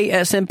I would beat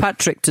St.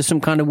 Patrick to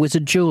some kind of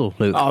wizard duel,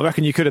 Luke? I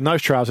reckon you could in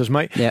those trousers,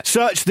 mate. Yeah.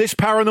 Search This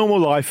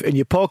Paranormal Life in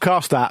your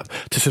podcast app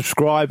to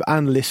subscribe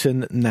and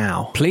listen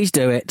now. Please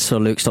do it so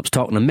Luke stops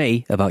talking to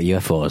me about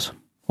UFOs.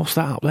 What's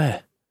that up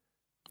there?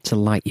 It's a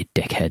light, you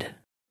dickhead.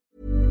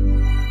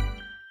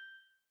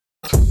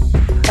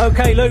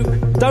 Okay,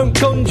 Luke, don't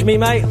gunge me,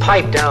 mate.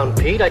 Pipe down,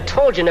 Pete. I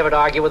told you never to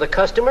argue with the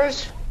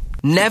customers.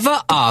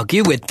 Never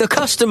argue with the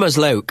customers,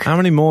 Luke. How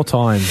many more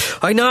times?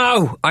 I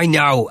know.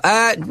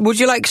 Would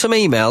you like some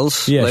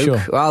emails, Yeah, Luke?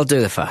 sure. Well, I'll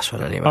do the first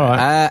one anyway. All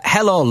right.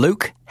 Hello,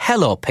 Luke.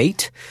 Hello,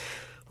 Pete.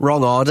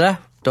 Wrong order.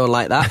 Don't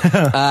like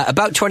that.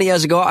 About 20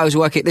 years ago, I was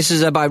working... This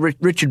is by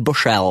Richard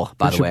Bushell,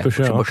 by the way.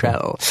 Richard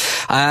Bushell.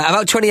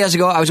 About 20 years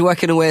ago, I was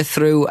working away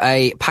through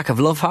a pack of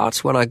love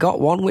hearts when I got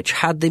one which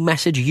had the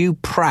message, "You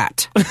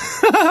prat."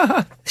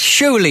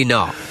 Surely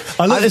not.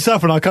 I looked this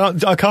up and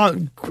I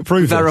can't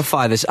prove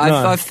verify this. No.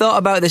 I've thought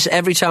about this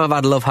every time I've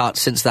had love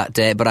hearts since that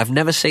day, but I've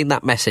never seen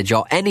that message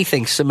or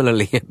anything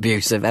similarly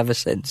abusive ever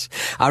since.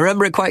 I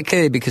remember it quite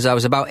clearly because I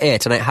was about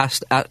 8 and I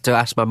had to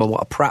ask my mum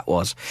what a prat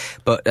was.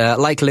 But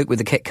like Luke with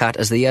the Kit Kat,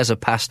 as the years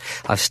have passed,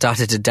 I've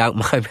started to doubt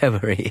my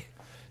memory.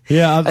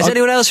 Yeah. Has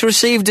anyone else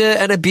received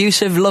an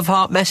abusive love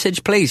heart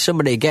message? Please,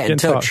 somebody get in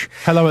touch.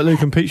 Hello at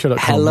lukeandpeteshow.com.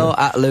 Hello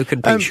at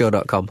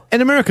lukeandpeteshow.com.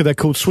 In America, they're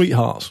called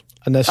sweethearts.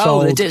 And they're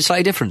sold... Oh, they're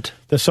slightly different.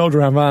 They're sold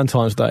around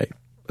Valentine's Day.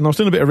 And I was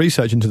doing a bit of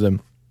research into them.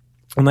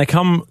 And they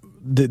come...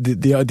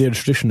 The idea and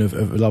tradition of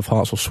love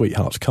hearts or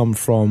sweethearts come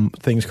from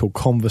things called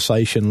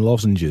conversation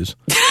lozenges.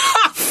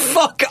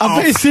 Fuck off.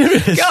 I'm being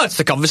serious. God, it's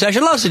the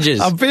conversation lozenges.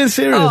 I'm being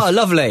serious. Oh,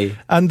 lovely.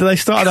 And they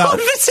started out...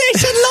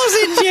 Conversation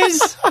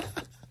lozenges!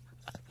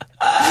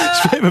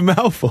 It's a bit of a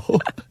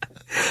mouthful.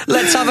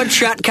 Let's have a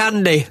chat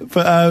candy.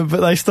 But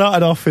they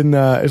started off in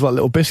it was like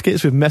little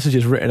biscuits with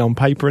messages written on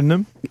paper in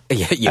them.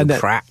 Yeah, you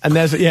crap. And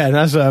as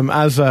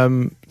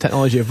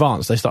technology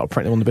advanced, they started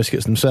printing on the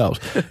biscuits themselves.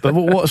 But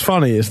what's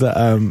funny is that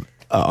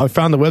I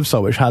found the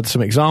website which had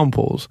some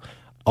examples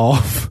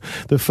of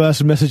the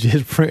first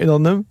messages printed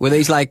on them. Were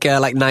these like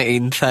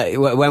 1930?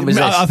 When was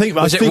this? I'm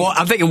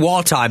thinking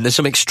wartime. There's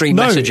some extreme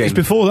no, messaging. It's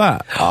before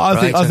that.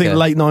 I think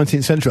late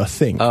 19th century. I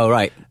think. Oh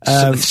right.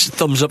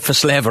 Thumbs up for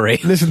slavery.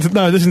 Listen to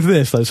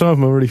this though. Some of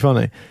them are really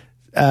funny.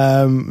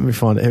 Let me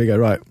find it. Here we go.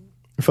 Right,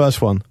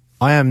 first one.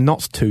 I am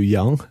not too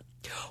young.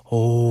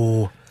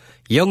 Oh,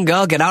 young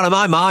girl, get out of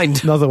my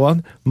mind. Another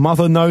one.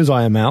 Mother knows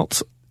I am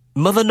out.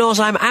 Mother knows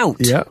I'm out.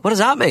 Yeah. What does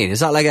that mean?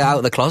 Is that like an out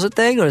of the closet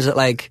thing, or is it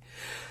like?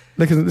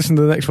 Listen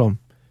to the next one.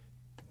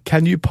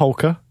 Can you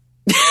polka?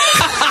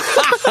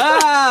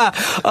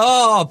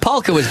 Oh,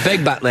 polka was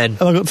big back then.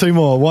 And I've got two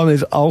more. One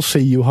is I'll see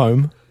you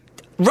home.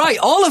 Right,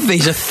 all of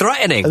these are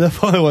threatening. And the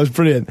final one's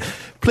brilliant.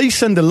 Please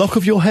send a lock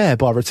of your hair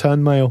by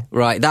return mail.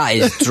 Right, that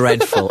is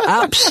dreadful.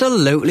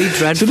 Absolutely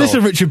dreadful. So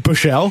listen, Richard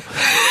Bushell.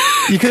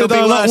 You could have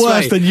done a lot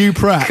worse than you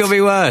Pratt. Could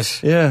be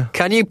worse. Yeah.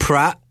 Can you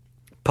Pratt?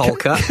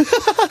 Polka.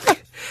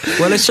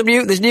 Well,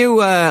 there's new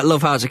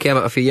Love Hearts that came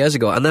out a few years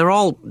ago, and they're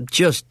all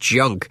just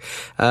junk.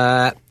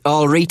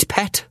 All reet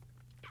pet.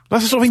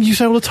 That's the sort of thing you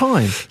say all the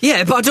time.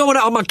 Yeah, but I don't want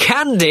it on my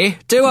candy,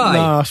 do I?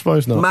 No, I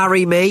suppose not.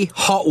 Marry me,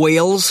 Hot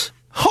Wheels.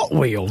 Hot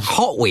Wheels?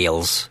 Hot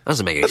Wheels.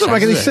 Doesn't make any sense. Doesn't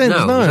make any sense,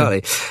 no.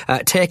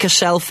 Exactly. Take a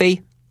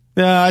selfie.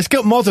 Yeah, it's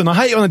got modern. I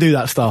hate when I do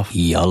that stuff.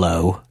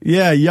 YOLO.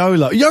 Yeah,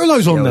 YOLO.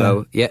 YOLO's on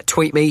there. Yeah,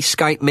 tweet me,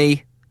 Skype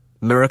me.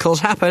 Miracles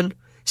happen.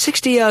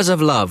 60 years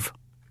of love.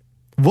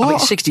 What? I mean,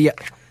 60 years.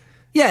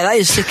 Yeah, that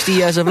is 60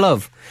 years of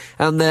love.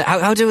 And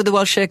how do the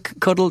Welsh say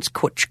cuddle? It's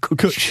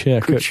cwtch. Yeah,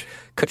 cwtch.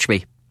 Cwtch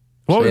me.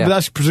 Well, So, yeah.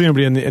 that's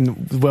presumably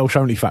in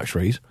Welsh-only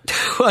factories.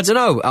 Well, I don't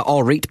know.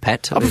 Or reet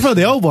pet. I prefer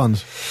the old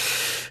ones.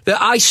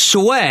 I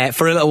swear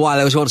for a little while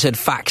there was one that said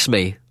fax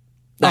me.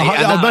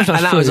 That's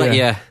I true, was like,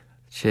 yeah.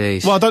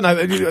 Jeez. Well, I don't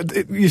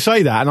know. You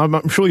say that, and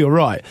I'm sure you're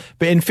right.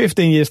 But in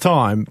 15 years'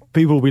 time,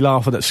 people will be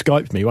laughing at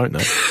Skype me, won't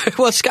they?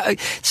 Well,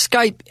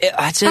 Skype...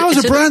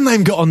 How's a brand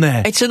name got on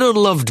there? It's an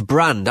unloved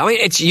brand. I mean,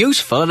 it's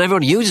useful and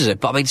everyone uses it,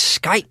 but I mean,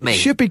 Skype me. It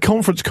should be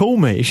conference call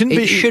me. It shouldn't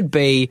be... It should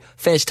be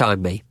FaceTime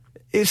me.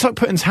 It's like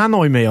putting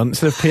Hanoi me on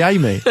instead of PA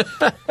me. You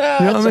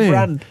know what I mean? A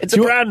brand. It's a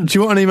brand. Do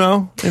you want an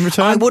email in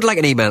return? I would like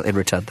an email in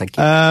return, thank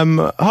you.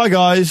 Hi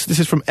guys, this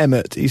is from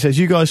Emmett. He says,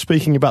 you guys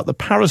speaking about the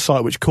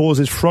parasite which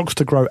causes frogs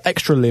to grow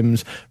extra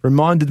limbs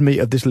reminded me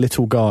of this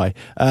little guy.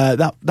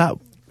 That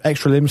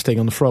extra limbs thing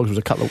on the frogs was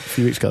a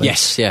few weeks ago.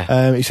 Yes,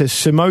 yeah. He says,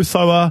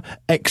 Simothoa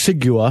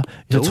exigua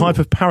is a type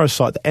of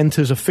parasite that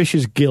enters a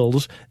fish's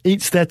gills,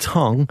 eats their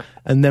tongue,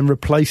 and then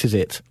replaces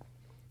it.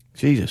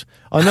 Jesus.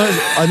 I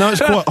know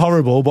it's quite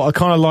horrible, but I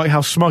kind of like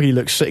how smug he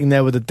looks sitting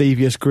there with a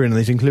devious grin, and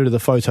he's included the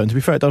photo. And to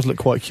be fair, it does look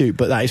quite cute,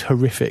 but that is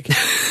horrific.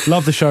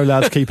 Love the show,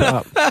 lads. Keep it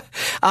up.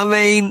 I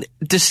mean,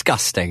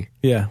 disgusting.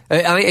 Yeah.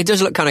 I mean, it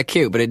does look kind of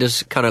cute, but it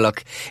does kind of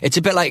look... It's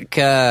a bit like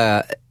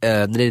the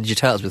Ninja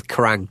Turtles with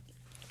Krang.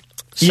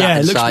 It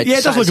does look a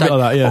bit like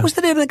that, yeah. What was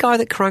the name of the guy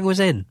that Krang was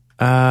in?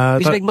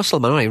 He's a big muscle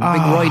man, wasn't he?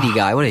 Big roidy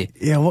guy, wasn't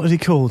he? Yeah, what was he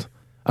called?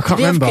 I can't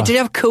remember. Did he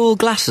have cool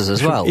glasses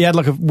as well? He had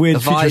like a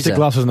weird futuristic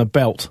glasses and a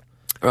belt.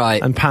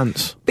 Right. And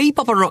pants.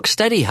 Bebop and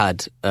Rocksteady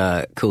had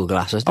cool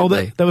glasses, didn't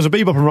they? There was a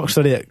Bebop and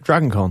Rocksteady at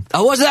DragonCon.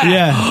 Oh, was there?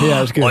 Yeah,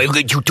 it was good. I'll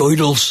get you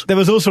titles. There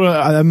was also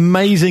an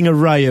amazing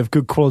array of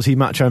good quality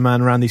Macho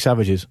Man Randy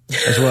Savages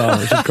as well,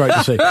 which is great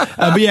to see.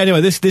 But yeah,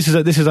 anyway, this is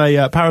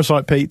a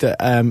parasite, Pete, that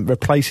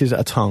replaces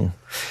a tongue.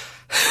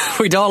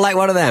 We don't like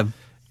one of them.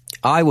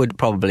 I would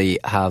probably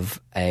have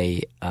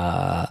a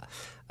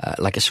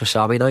Swiss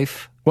Army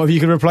knife. Well, if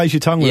you could replace your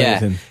tongue with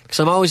anything? Because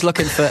I'm always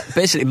looking for...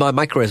 Basically, my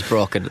microwave is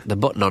broken. The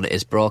button on it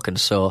is broken,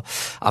 so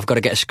I've got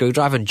to get a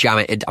screwdriver and jam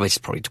it in. I mean, it's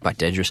probably quite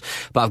dangerous,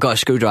 but I've got a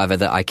screwdriver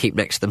that I keep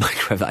next to the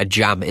microwave that I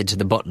jam into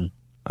the button.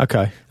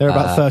 Okay. They're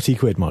about 30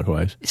 quid,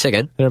 microwaves. Say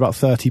again? They're about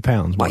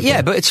 £30. Well,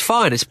 yeah, but it's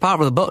fine. It's part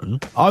of the button.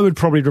 I would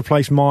probably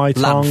replace my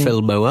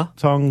landfill mower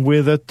tongue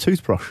with a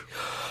toothbrush.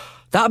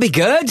 That'd be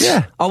good.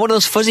 Yeah. Or one of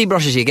those fuzzy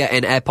brushes you get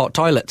in airport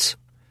toilets.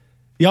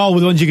 Yeah,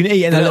 with the ones you can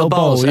eat in a little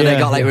bowl. And they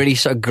got like really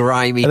sort of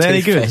grimy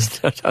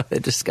toothpaste.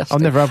 They're disgusting.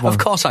 I've never had one. Of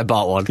course I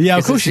bought one. Yeah,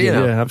 of course you did.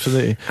 Yeah,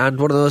 absolutely. And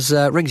one of those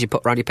rings you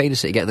put around your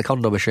penis that you get in the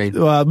condom machine.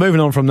 Well,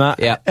 moving on from that.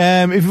 Yeah.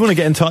 If you want to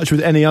get in touch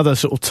with any other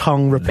sort of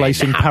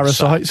tongue-replacing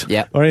parasites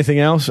or anything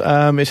else,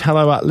 it's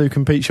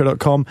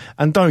hello@lukeandpeteshow.com.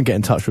 And don't get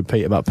in touch with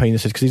Pete about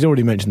penises, because he's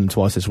already mentioned them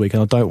twice this week,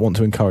 and I don't want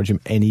to encourage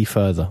him any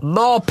further.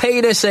 More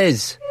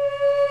penises!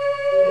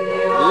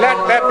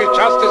 Let there be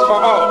justice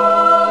for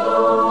all.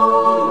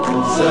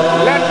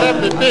 Let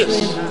there be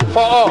peace for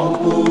all.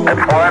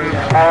 It's one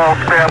small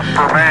step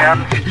for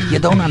man. You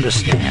don't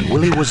understand.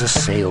 Willie was a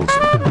salesman.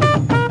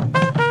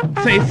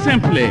 Say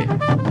simply,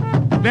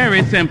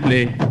 very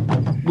simply,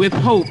 with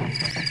hope,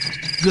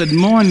 good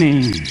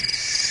morning.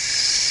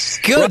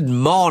 Good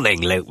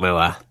morning, Luke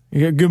Moore.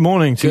 Yeah, good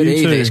morning to you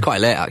evening. too. It's quite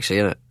late, actually,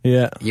 isn't it?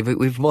 Yeah.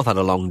 We've both had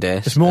a long day.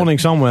 It's morning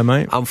somewhere,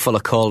 mate. I'm full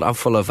of cold. I'm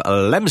full of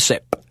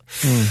lemsip.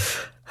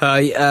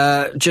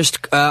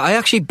 I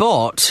actually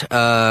bought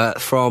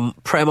from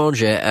Pret a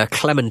Manger a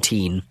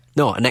clementine.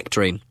 No, a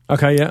nectarine.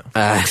 Okay, yeah.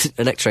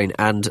 A nectarine.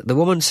 And the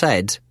woman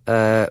said,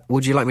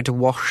 would you like me to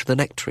wash the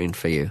nectarine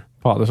for you?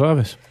 Part of the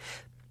service.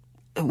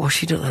 What's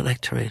she done that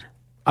nectarine?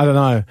 I don't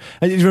know.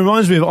 It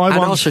reminds me of...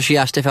 Also she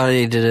asked if I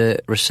needed a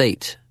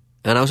receipt.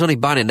 And I was only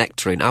buying a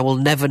nectarine. I will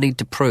never need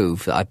to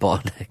prove that I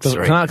bought a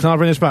nectarine. Can I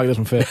bring this back? It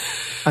doesn't fit.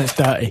 And it's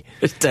dirty.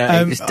 It's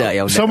dirty. It's dirty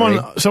old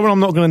nectarine. Someone I'm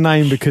not going to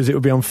name because it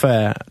would be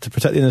unfair. To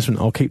protect the innocent,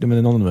 I'll keep them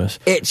anonymous.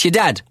 It's your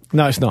dad.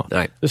 No, it's not.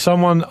 Right.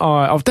 Someone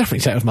I've definitely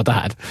said it was my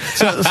dad.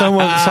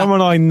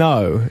 Someone I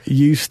know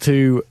used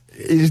to...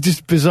 It's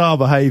just bizarre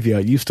behaviour.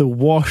 Used to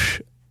wash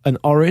an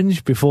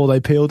orange before they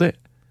peeled it.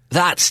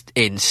 That's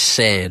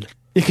insane.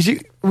 Yeah, because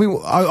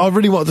I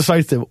really wanted to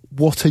say to them,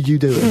 what are you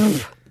doing?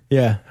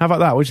 Yeah, how about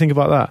that? What do you think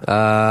about that?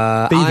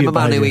 I'm a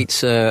man who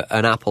eats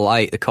an apple.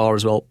 I eat the core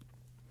as well.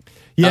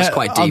 Yeah, that's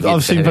quite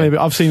deviant.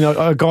 I've seen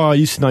a guy I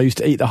used to know used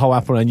to eat the whole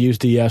apple and use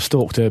the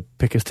stalk to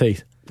pick his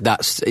teeth.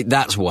 That's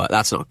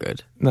not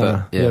good. No,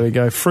 but, yeah. There we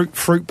go.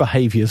 Fruit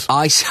behaviours.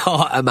 I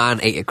saw a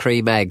man eat a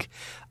cream egg.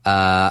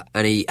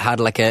 And he had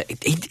he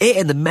ate it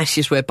in the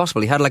messiest way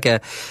possible. He had like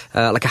a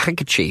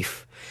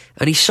handkerchief,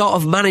 and he sort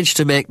of managed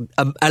to make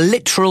a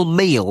literal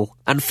meal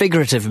and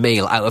figurative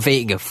meal out of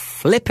eating a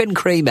flipping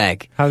cream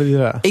egg. How did he do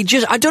that? He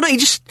just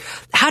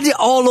had it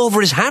all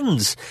over his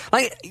hands.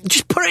 Like,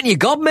 just put it in your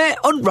gob, mate,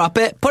 unwrap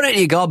it, put it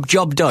in your gob,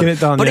 job done. Get it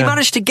done, but yeah. he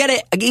managed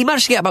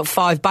to get about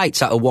 5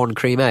 bites out of one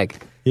cream egg.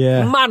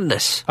 Yeah.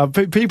 Madness.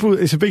 People,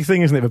 it's a big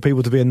thing, isn't it, for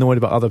people to be annoyed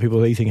about other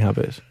people's eating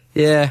habits?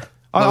 Yeah.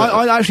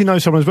 I actually know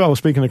someone as well,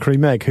 speaking of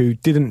cream egg, who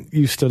didn't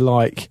used to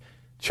like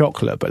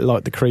chocolate, but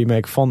liked the cream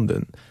egg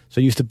fondant.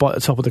 So he used to bite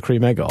the top of the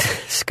cream egg off.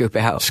 Scoop it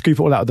out. Scoop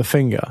it all out with the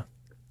finger.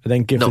 And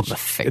then the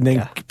finger. And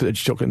then put the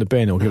chocolate in the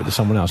bin or give it to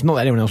someone else. Not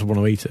that anyone else would want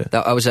to eat it.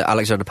 I was at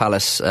Alexandra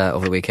Palace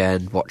over the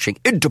weekend watching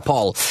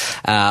Interpol,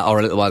 or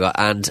a little while ago,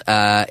 and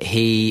I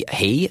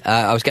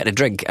was getting a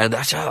drink, and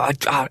I said,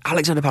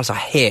 Alexandra Palace I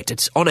hate.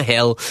 It's on a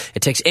hill.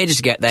 It takes ages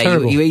to get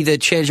there. You either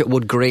change at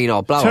Wood Green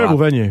or blah, blah, blah. Terrible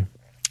venue.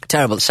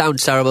 Terrible. It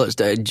sounds terrible. It's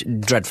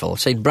dreadful. I've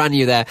seen Brand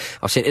New there.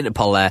 I've seen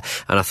Interpol there.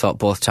 And I thought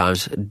both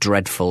times,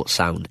 dreadful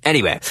sound.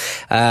 Anyway,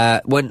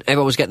 when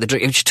everyone was getting the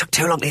drink, it just took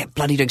too long to get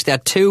bloody drinks. They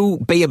had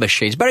 2 beer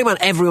machines. Bear in mind,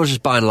 everyone's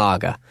just buying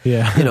lager.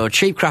 Yeah. You know,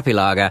 cheap, crappy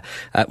lager.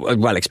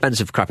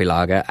 Expensive, crappy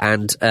lager.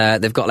 And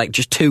they've got,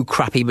 just 2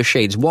 crappy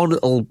machines. One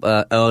little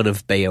urn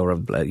of beer,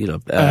 urn.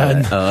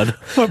 Urn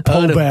of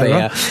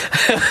beer.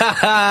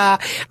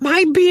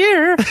 My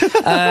beer!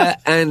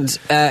 And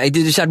they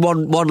just had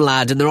one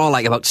lad, and they're all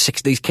about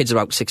 6. These kids are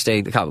about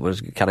 16, kind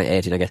of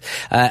 18, I guess.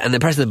 And they're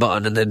pressing the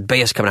button, and the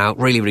beer's coming out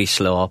really, really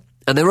slow.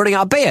 And they're running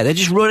out of beer. They're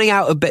just running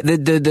out of beer.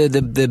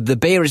 The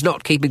beer is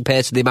not keeping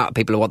pace with the amount of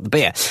people who want the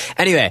beer.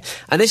 Anyway,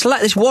 and this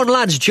one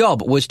lad's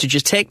job was to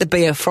just take the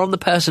beer from the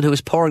person who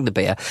was pouring the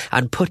beer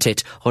and put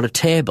it on a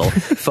table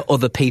for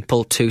other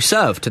people to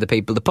serve to the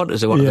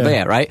punters who wanted the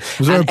beer, right?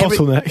 Was there a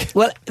bottleneck?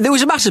 Well, there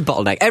was a massive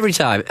bottleneck every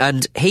time.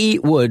 And he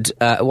would,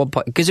 at one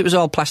point, because it was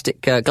all plastic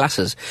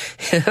glasses,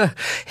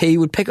 he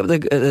would pick up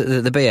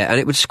the beer and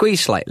it would squeeze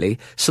slightly,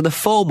 so the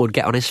foam would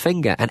get on his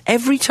finger. And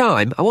every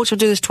time, I watched him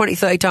do this 20,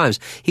 30 times,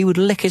 he would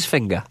lick his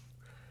finger.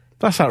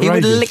 That's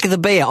outrageous. He would lick the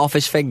beer off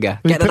his finger,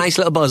 get a nice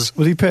little buzz.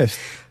 Was he pissed?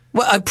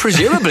 Well,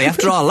 presumably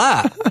after all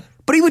that.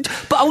 But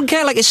I wouldn't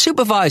care, his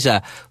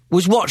supervisor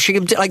was watching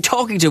him,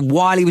 talking to him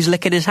while he was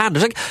licking his hand. I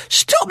was like,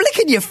 stop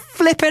licking your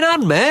flipping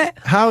hand, mate.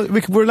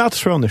 We're allowed to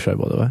swear on this show,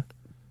 by the way.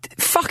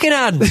 Fucking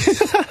hand.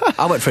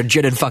 I went for a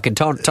gin and fucking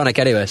tonic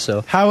anyway,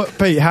 so.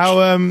 Pete,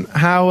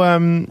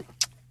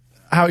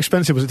 how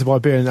expensive was it to buy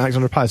beer in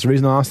Alexandra Palace? The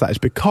reason I asked that is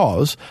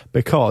because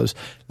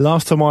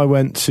last time I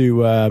went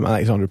to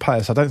Alexandra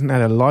Palace, I don't think they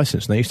had a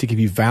licence, and they used to give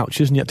you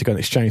vouchers, and you had to go and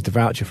exchange the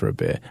voucher for a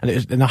beer. And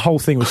the whole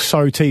thing was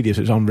so tedious,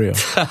 it was unreal.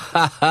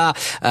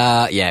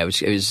 Yeah, it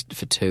was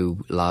for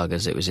 2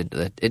 lagers. It was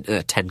into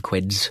the 10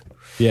 quids.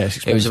 Yeah, it's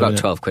expensive. It was about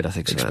 12 quid, I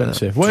think.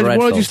 Expensive. When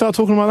did you start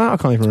talking about that? I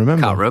can't even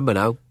remember. Can't remember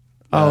now.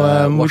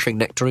 Washing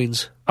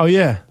nectarines. Oh,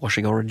 yeah.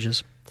 Washing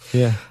oranges.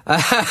 Yeah.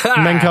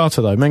 Men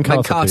Carter, though. Men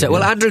Carter.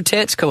 Well, Andrew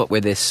Tate's come up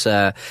with this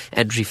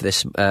entry for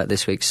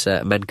this week's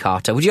Men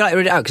Carter. Would you like to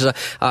read it out? Because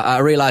I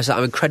realise that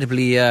I'm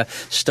incredibly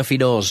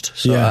stuffy-nosed,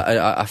 so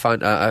yeah. I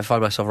find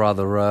myself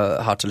rather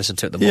hard to listen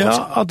to at the moment.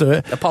 Yeah, I'll do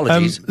it.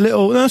 Apologies.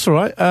 No, that's all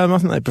right. I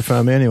think they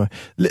prefer me anyway.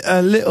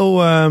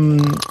 Little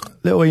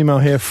email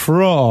here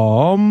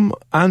from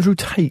Andrew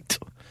Tate.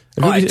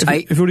 Have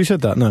you already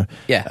said that? No.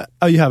 Yeah.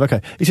 Oh, you have? Okay.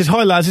 He says,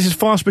 "Hi lads, this is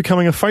fast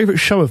becoming a favourite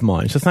show of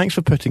mine, so thanks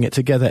for putting it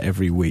together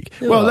every week."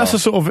 Oh. Well, that's a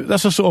sort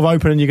of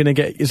opening you're going to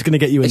get. It's going to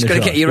get you in. It's going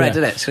to get you read,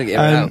 isn't it? It's going to get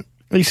you read out.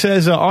 He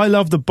says, I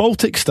love the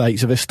Baltic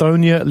states of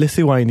Estonia,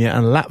 Lithuania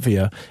and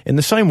Latvia in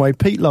the same way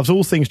Pete loves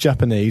all things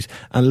Japanese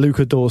and Luke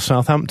adores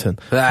Southampton.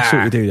 See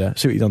what you do there.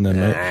 See what you've done there,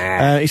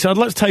 mate. He said, I'd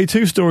like to tell you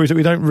 2 stories that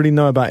we don't really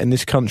know about in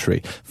this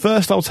country.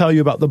 First, I'll tell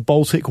you about the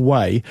Baltic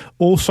Way,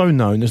 also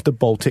known as the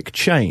Baltic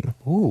Chain.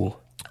 Ooh.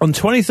 On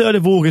 23rd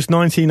of August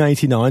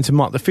 1989, to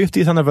mark the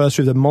 50th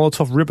anniversary of the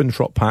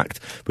Molotov-Ribbentrop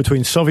Pact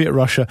between Soviet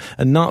Russia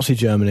and Nazi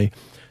Germany,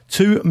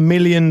 2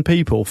 million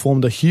people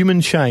formed a human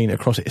chain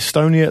across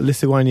Estonia,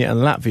 Lithuania and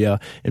Latvia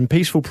in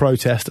peaceful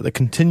protest at the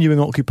continuing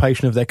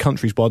occupation of their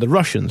countries by the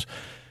Russians.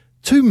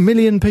 2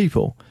 million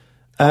people.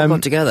 All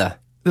got together.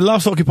 The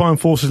last occupying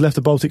forces left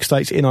the Baltic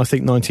states in, I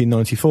think,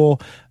 1994.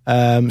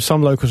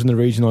 Some locals in the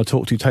region I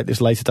talked to take this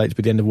later date to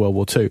be the end of World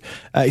War II.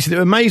 He said, it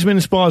amazes me and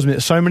inspires me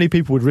that so many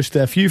people would risk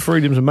their few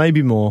freedoms and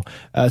maybe more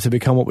to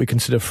become what we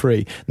consider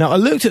free. Now, I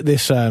looked at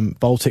this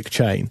Baltic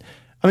chain.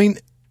 I mean,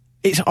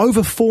 it's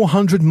over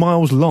 400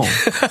 miles long.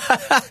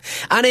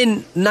 And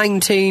in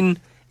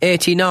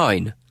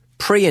 1989,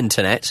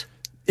 pre-internet...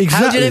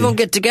 Exactly. How did everyone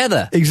get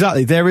together?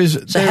 Exactly.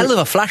 It's a hell of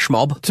a flash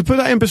mob. To put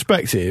that in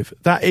perspective,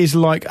 that is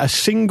like a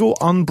single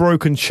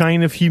unbroken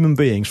chain of human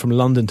beings from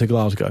London to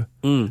Glasgow.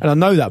 And I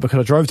know that because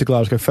I drove to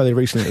Glasgow fairly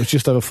recently. It was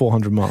just over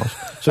 400 miles.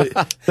 So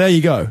there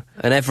you go.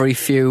 And every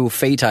few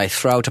feet I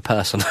throw out a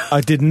person.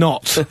 I did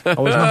not. I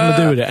was nothing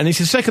to do with it. And he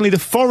says, secondly, the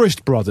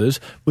Forest Brothers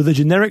were the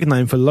generic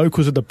name for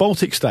locals of the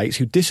Baltic states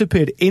who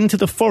disappeared into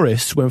the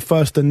forests when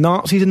first the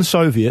Nazis and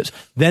Soviets,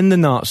 then the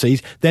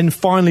Nazis, then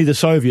finally the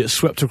Soviets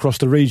swept across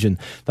the region.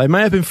 They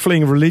may have been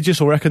fleeing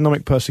religious or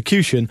economic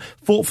persecution,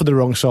 fought for the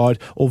wrong side,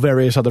 or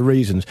various other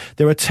reasons.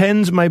 There are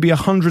tens, maybe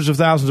hundreds of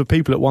thousands of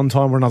people at one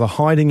time or another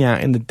hiding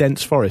out in the dense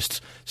forests.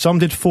 Some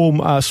did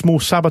form small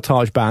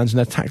sabotage bands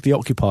and attack the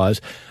occupiers.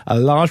 A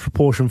large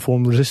proportion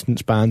formed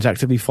resistance bands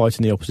actively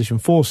fighting the opposition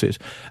forces.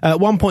 At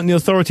one point, the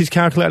authorities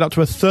calculated up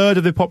to a third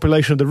of the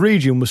population of the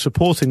region was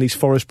supporting these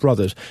Forest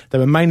Brothers. They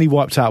were mainly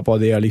wiped out by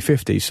the early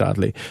 50s,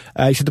 sadly.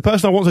 He said, the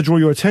person I want to draw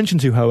your attention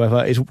to,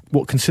 however, is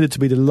what considered to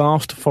be the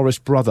last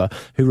Forest brother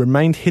who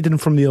remained hidden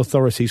from the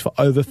authorities for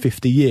over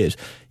 50 years.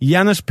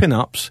 Janis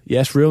Pinups,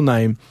 yes, real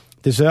name,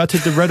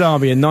 deserted the Red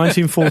Army in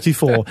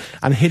 1944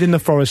 and hid in the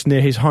forest near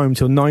his home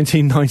till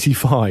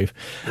 1995.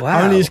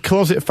 Wow. Only his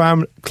closest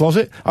family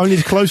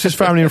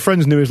and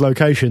friends knew his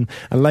location,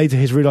 and later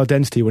his real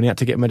identity when he had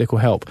to get medical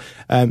help.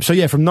 So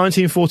yeah, from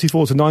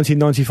 1944 to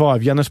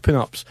 1995, Janis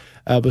Pinups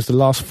was the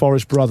last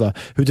Forest brother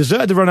who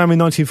deserted the Red Army in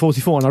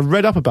 1944, and I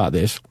read up about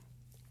this.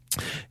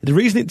 The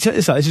reason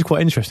this is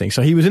quite interesting.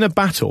 So he was in a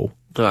battle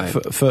for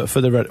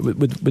the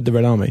with the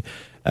Red Army,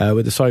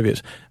 with the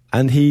Soviets,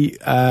 and he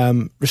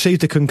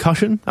received a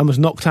concussion and was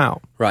knocked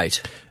out. Right.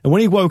 And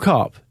when he woke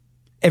up,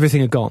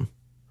 everything had gone.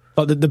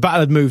 Like the battle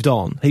had moved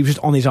on. He was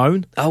just on his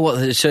own. Oh,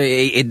 well, so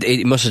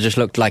it must have just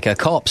looked like a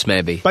corpse,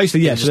 maybe.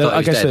 Basically, yes. Yeah, so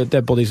I guess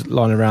dead bodies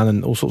lying around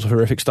and all sorts of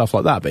horrific stuff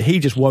like that. But he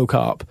just woke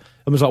up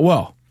and was like,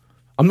 well,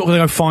 I'm not going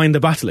to go find the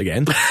battle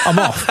again. I'm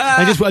off.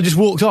 And I just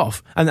walked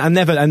off, and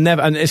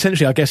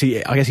essentially, I guess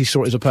he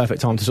saw it as a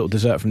perfect time to sort of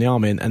desert from the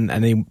army,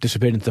 and he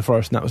disappeared into the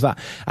forest, and that was that.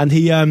 And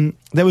he,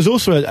 there was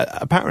also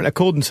apparently,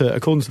 according to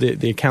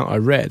the account I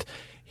read,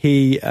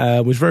 he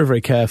was very, very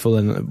careful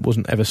and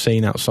wasn't ever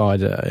seen outside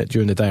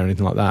during the day or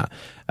anything like that.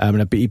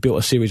 And he built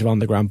a series of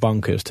underground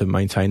bunkers to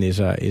maintain his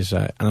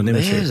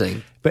anonymity.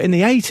 Amazing. But in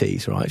the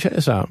 80s, right? Check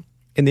this out.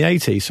 In the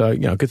 80s, so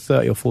a good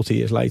 30 or 40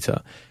 years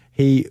later,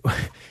 he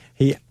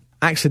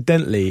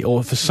accidentally,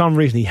 or for some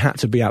reason, he had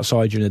to be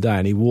outside during the day,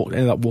 and he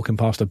ended up walking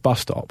past a bus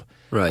stop.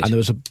 Right. And there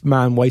was a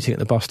man waiting at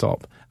the bus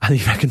stop, and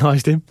he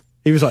recognised him.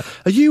 He was like,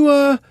 "Are you?"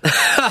 And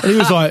he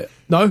was like,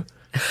 "No."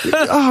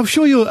 "Oh, I'm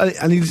sure you're."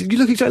 And he said, "You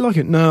look exactly like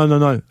him."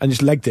 No. And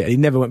just legged it. And he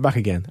never went back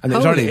again. And it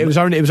was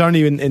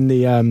only in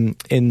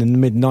the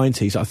mid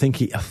 '90s. I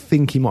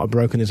think he might have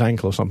broken his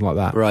ankle or something like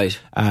that. Right.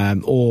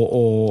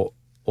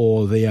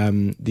 Or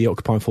the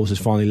occupying forces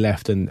finally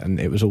left and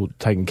it was all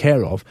taken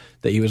care of,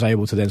 that he was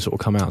able to then sort of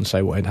come out and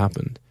say what had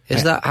happened.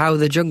 Is that how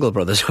the Jungle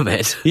Brothers were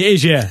made? It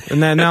is, yeah.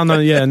 And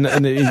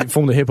and he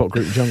formed a hip-hop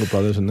group, Jungle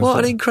Brothers. And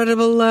what an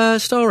incredible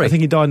story. I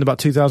think he died in about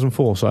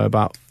 2004, so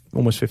about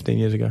almost 15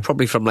 years ago.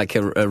 Probably from like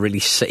a really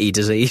city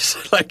disease.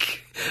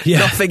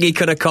 Nothing he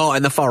could have caught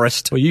in the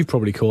forest. Well, you've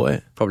probably caught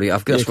it. Probably.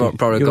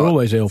 You're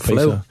always ill, flu.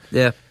 Peter.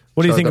 Yeah.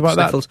 What do you think about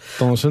that,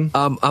 Donaldson?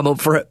 I'm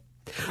up for it.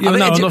 I'm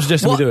not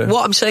suggesting we do it.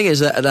 What I'm saying is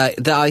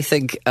that I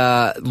think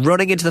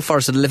running into the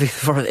forest and living in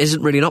the forest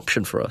isn't really an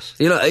option for us.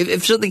 You know,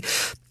 if something,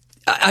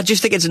 I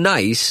just think it's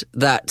nice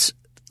that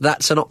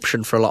that's an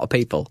option for a lot of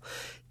people.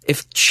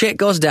 If shit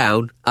goes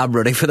down, I'm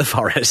running for the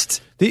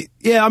forest.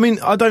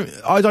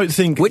 I don't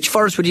think. Which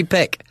forest would you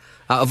pick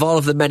out of all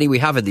of the many we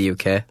have in the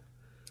UK?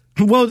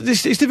 Well,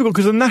 it's difficult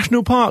because the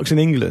national parks in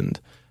England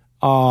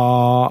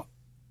are.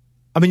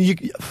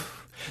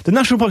 The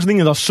national parks in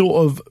England are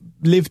sort of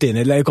lived in.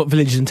 They've got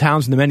villages and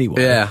towns in them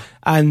anyway. Yeah.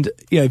 And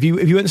if you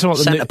went to some like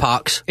the centre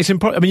parks, it's you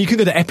can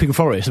go to Epping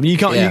Forest. You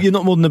can't. Yeah. You're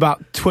not more than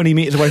about 20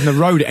 metres away from the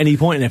road at any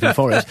point in Epping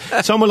Forest.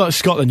 Somewhere like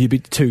Scotland, you'd be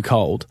too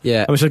cold.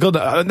 Yeah.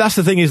 That's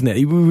the thing, isn't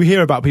it? We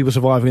hear about people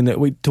surviving. That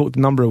we talked a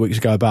number of weeks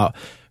ago about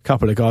a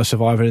couple of guys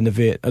surviving in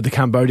the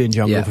Cambodian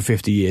jungle for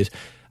 50 years.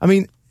 I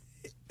mean,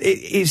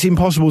 it's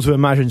impossible to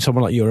imagine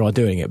someone like you or I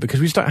doing it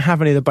because we just don't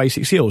have any of the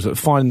basic skills, like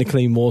finding the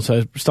clean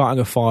water, starting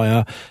a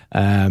fire.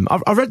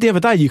 I read the other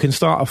day you can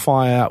start a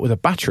fire with a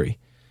battery.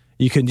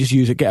 You can just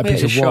get a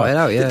piece of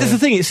wire. That's the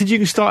thing. It said you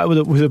can start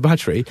it with a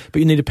battery, but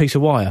you need a piece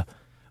of wire.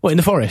 What, in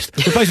the forest?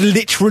 The place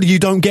literally you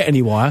don't get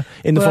any wire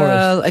in the forest.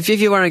 Well, if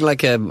you're wearing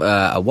like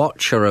a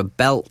watch or a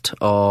belt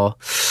or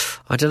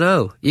I don't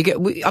know,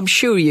 I'm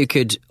sure you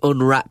could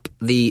unwrap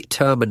the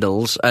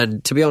terminals,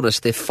 and to be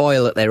honest, the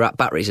foil that they wrap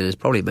batteries in is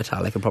probably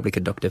metallic and probably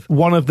conductive.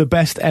 One of the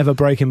best ever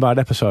Breaking Bad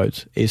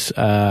episodes is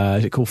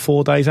it called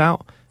 4 Days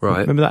Out? Right.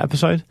 Remember that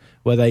episode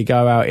where they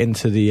go out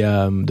into the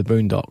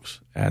boondocks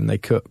and they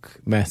cook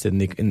meth in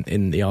the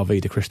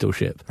RV, the Crystal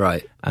ship,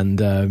 right?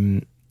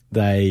 And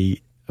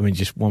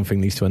just one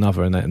thing leads to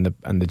another, and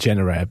the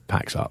generator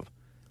packs up.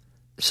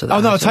 So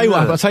I'll tell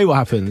you what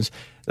happens.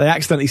 They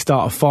accidentally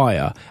start a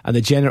fire, and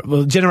the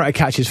generator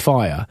catches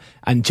fire,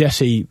 and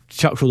Jesse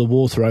chucks all the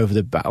water over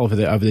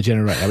the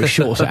generator, which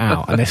shorts it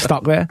out, and they're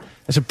stuck there.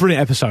 It's a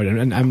brilliant episode,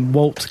 and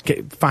Walt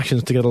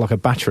fashions together like a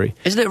battery.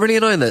 Isn't it really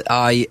annoying that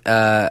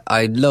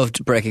I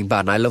loved Breaking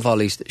Bad, and I love all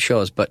these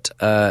shows, but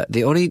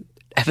the only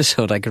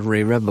episode I can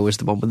really remember was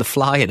the one with the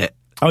fly in it.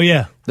 Oh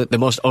yeah, the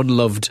most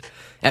unloved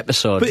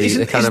episode. But is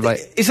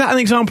that an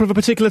example of a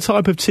particular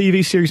type of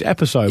TV series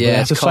episode? Yeah, where they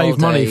have to save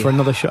money for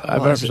another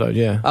episode.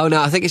 Yeah. Oh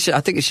no, I think it's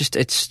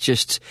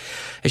just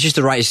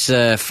the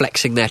writers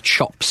flexing their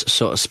chops,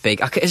 so to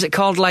speak. Is it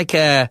called like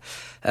a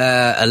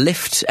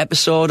lift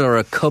episode or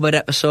a cupboard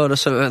episode or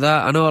something like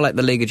that? I know, like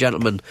the League of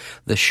Gentlemen,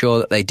 the show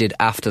that they did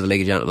after the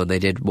League of Gentlemen, they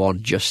did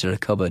one just in a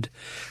cupboard,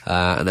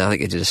 and I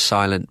think they did a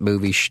silent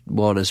movie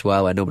one as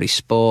well where nobody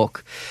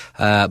spoke.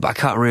 But I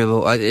can't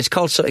remember. It's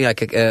called something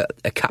like a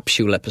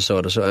capsule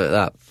episode or something like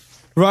that.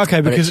 Right,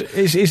 okay,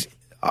 because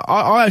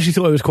I actually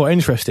thought it was quite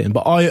interesting,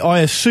 but I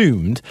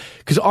assumed,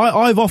 because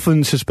I've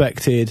often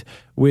suspected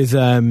with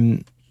Doctor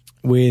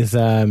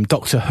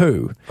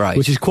Who, right,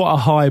 which is quite a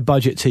high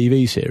budget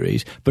TV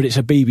series, but it's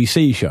a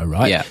BBC show,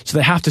 right? Yeah. So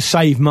they have to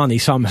save money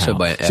somehow.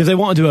 So if they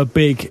want to do a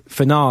big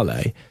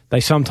finale, they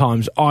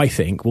sometimes, I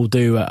think, will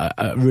do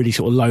a really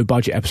sort of low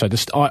budget episode.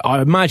 I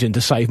imagine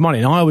to save money.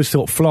 And I always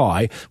thought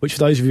Fly, which for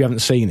those of you who haven't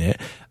seen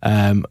it,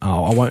 I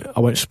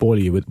won't spoil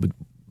you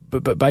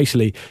but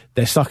basically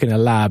they're stuck in a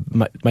lab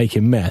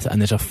making meth,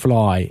 and there's a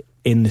fly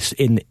in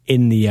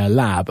the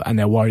lab, and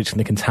they're worried it's going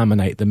to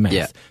contaminate the meth.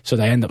 Yeah. So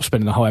they end up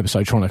spending the whole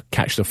episode trying to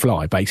catch the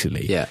fly,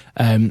 basically. Yeah.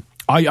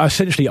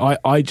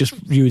 I just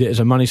viewed it as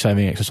a money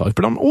saving exercise,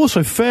 but I'm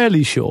also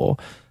fairly sure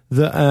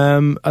that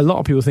a lot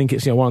of people think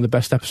it's one of the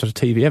best episodes of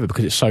TV ever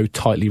because it's so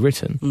tightly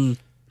written. Mm.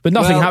 But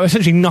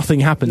essentially nothing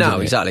happens.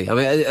 No, exactly. I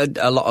mean,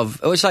 a lot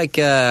of it's like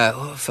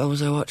what film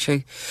was I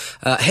watching?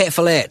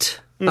 Hateful Eight.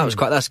 That's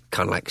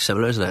kind of like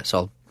similar, isn't it?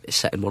 It's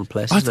set in one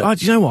place, isn't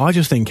it? You know what? I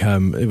just think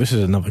this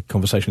is another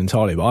conversation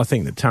entirely, but I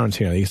think that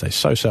Tarantino these days is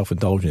so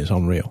self-indulgent, it's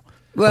unreal.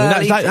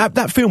 Well,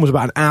 that film was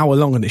about an hour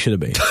longer than it should have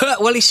been.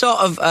 Well, he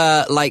sort of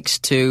likes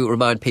to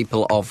remind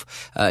people of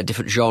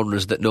different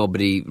genres that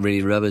nobody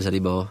really remembers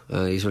anymore.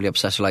 He's really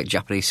obsessed with like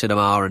Japanese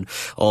cinema and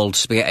old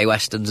spaghetti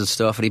westerns and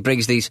stuff, and he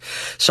brings these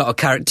sort of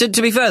characters.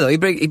 To be fair though, he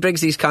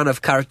brings these kind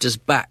of characters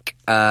back,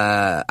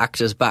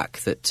 actors back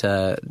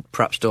that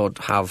perhaps don't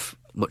have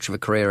much of a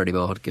career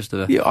anymore. It gives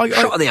them a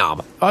shot in the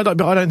arm. I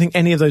don't think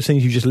any of those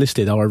things you just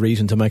listed are a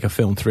reason to make a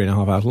film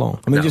 3.5 hours long.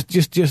 I mean,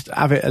 just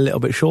have it a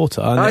little bit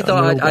shorter. I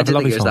didn't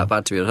think it was that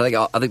bad, to be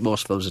honest. I think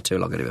most films are too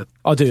long anyway.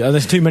 I do.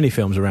 There's too many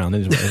films around,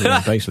 isn't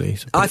it, basically.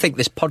 I think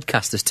this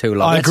podcast is too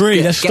long. I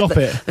agree. Let's stop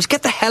it. Let's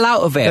get the hell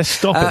out of it. Let's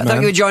stop it, man.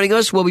 Thank you for joining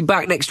us. We'll be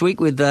back next week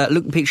with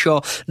Luke and Pete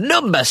Shaw,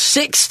 number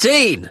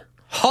 16.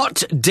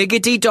 Hot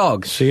diggity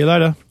dog. See you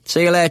later.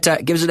 See you later.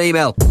 Give us an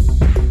email.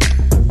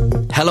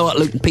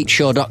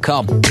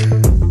 hello@lukeandpeteshow.com.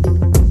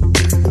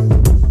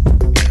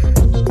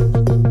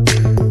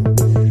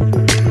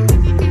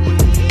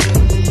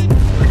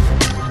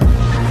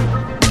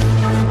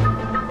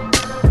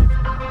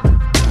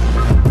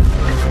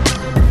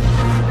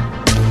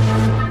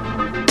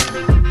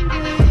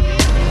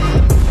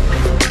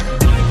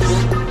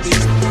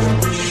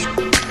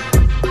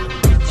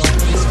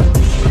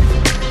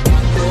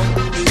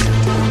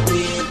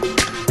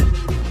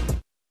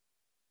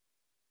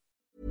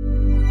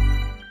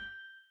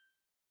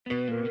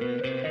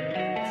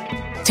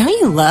 Don't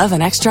you love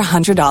an extra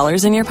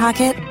 $100 in your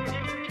pocket?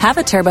 Have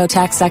a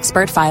TurboTax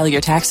expert file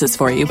your taxes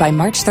for you by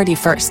March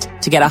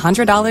 31st to get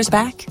 $100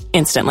 back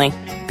instantly.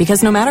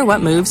 Because no matter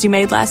what moves you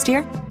made last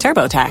year,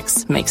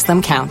 TurboTax makes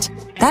them count.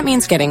 That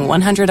means getting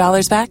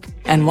 $100 back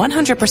and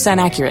 100%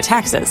 accurate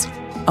taxes,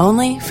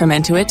 only from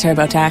Intuit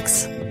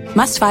TurboTax.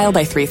 Must file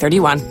by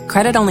 3/31.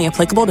 Credit only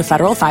applicable to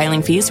federal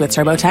filing fees with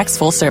TurboTax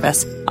full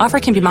service. Offer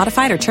can be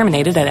modified or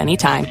terminated at any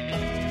time.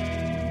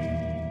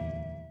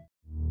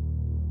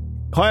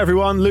 Hi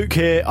everyone, Luke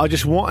here. I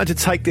just wanted to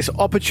take this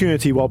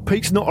opportunity while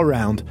Pete's not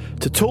around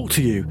to talk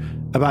to you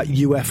about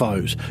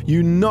UFOs.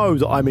 You know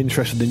that I'm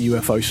interested in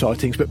UFO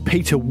sightings, but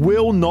Peter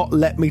will not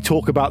let me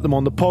talk about them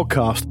on the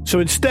podcast. So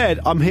instead,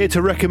 I'm here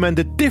to recommend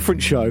a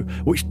different show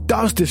which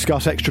does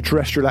discuss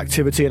extraterrestrial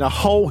activity and a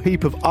whole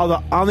heap of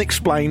other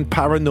unexplained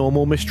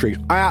paranormal mysteries.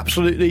 I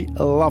absolutely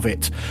love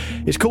it.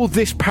 It's called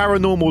This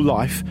Paranormal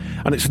Life,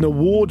 and it's an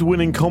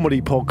award-winning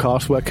comedy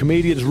podcast where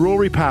comedians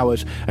Rory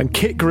Powers and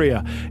Kit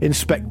Greer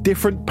inspect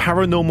different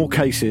paranormal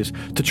cases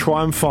to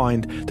try and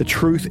find the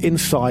truth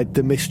inside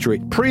the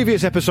mystery.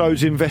 Previous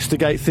episodes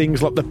investigate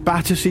things like the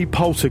Battersea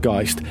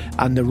poltergeist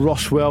and the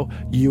Roswell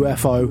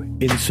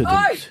UFO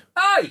incident.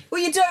 Hey,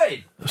 what are you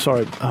doing?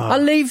 Sorry.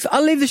 I'll leave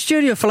the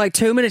studio for like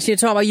 2 minutes and you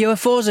talk about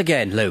UFOs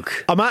again,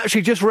 Luke. I'm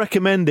actually just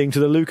recommending to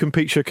the Luke and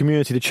Pete Show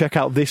community to check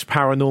out This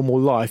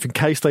Paranormal Life in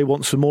case they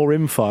want some more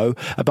info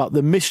about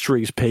the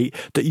mysteries, Pete,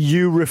 that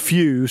you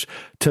refuse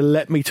to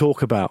let me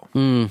talk about.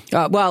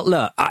 Well,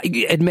 look,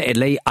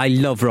 admittedly, I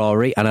love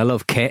Rory and I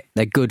love Kit.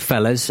 They're good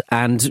fellas,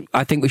 and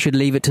I think we should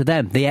leave it to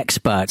them, the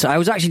experts. I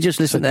was actually just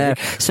listening to their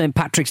St.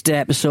 Patrick's Day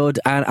episode,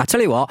 and I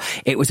tell you what,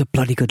 it was a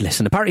bloody good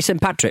listen. Apparently St.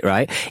 Patrick,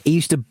 right, he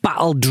used to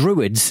battle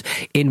druids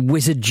in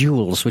wizard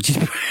duels, which is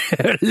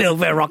a little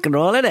bit of rock and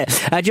roll, isn't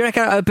it? Do you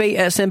reckon I would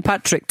beat St.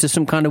 Patrick to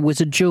some kind of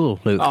wizard duel,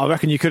 Luke? I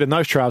reckon you could in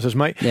those trousers,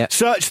 mate. Yeah.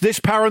 Search This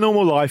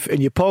Paranormal Life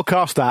in your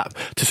podcast app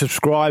to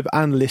subscribe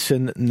and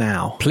listen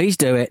now. Please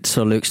do it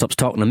so Luke stops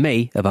talking to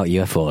me about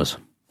UFOs.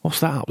 What's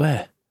that up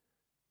there?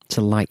 It's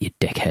a light, you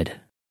dickhead.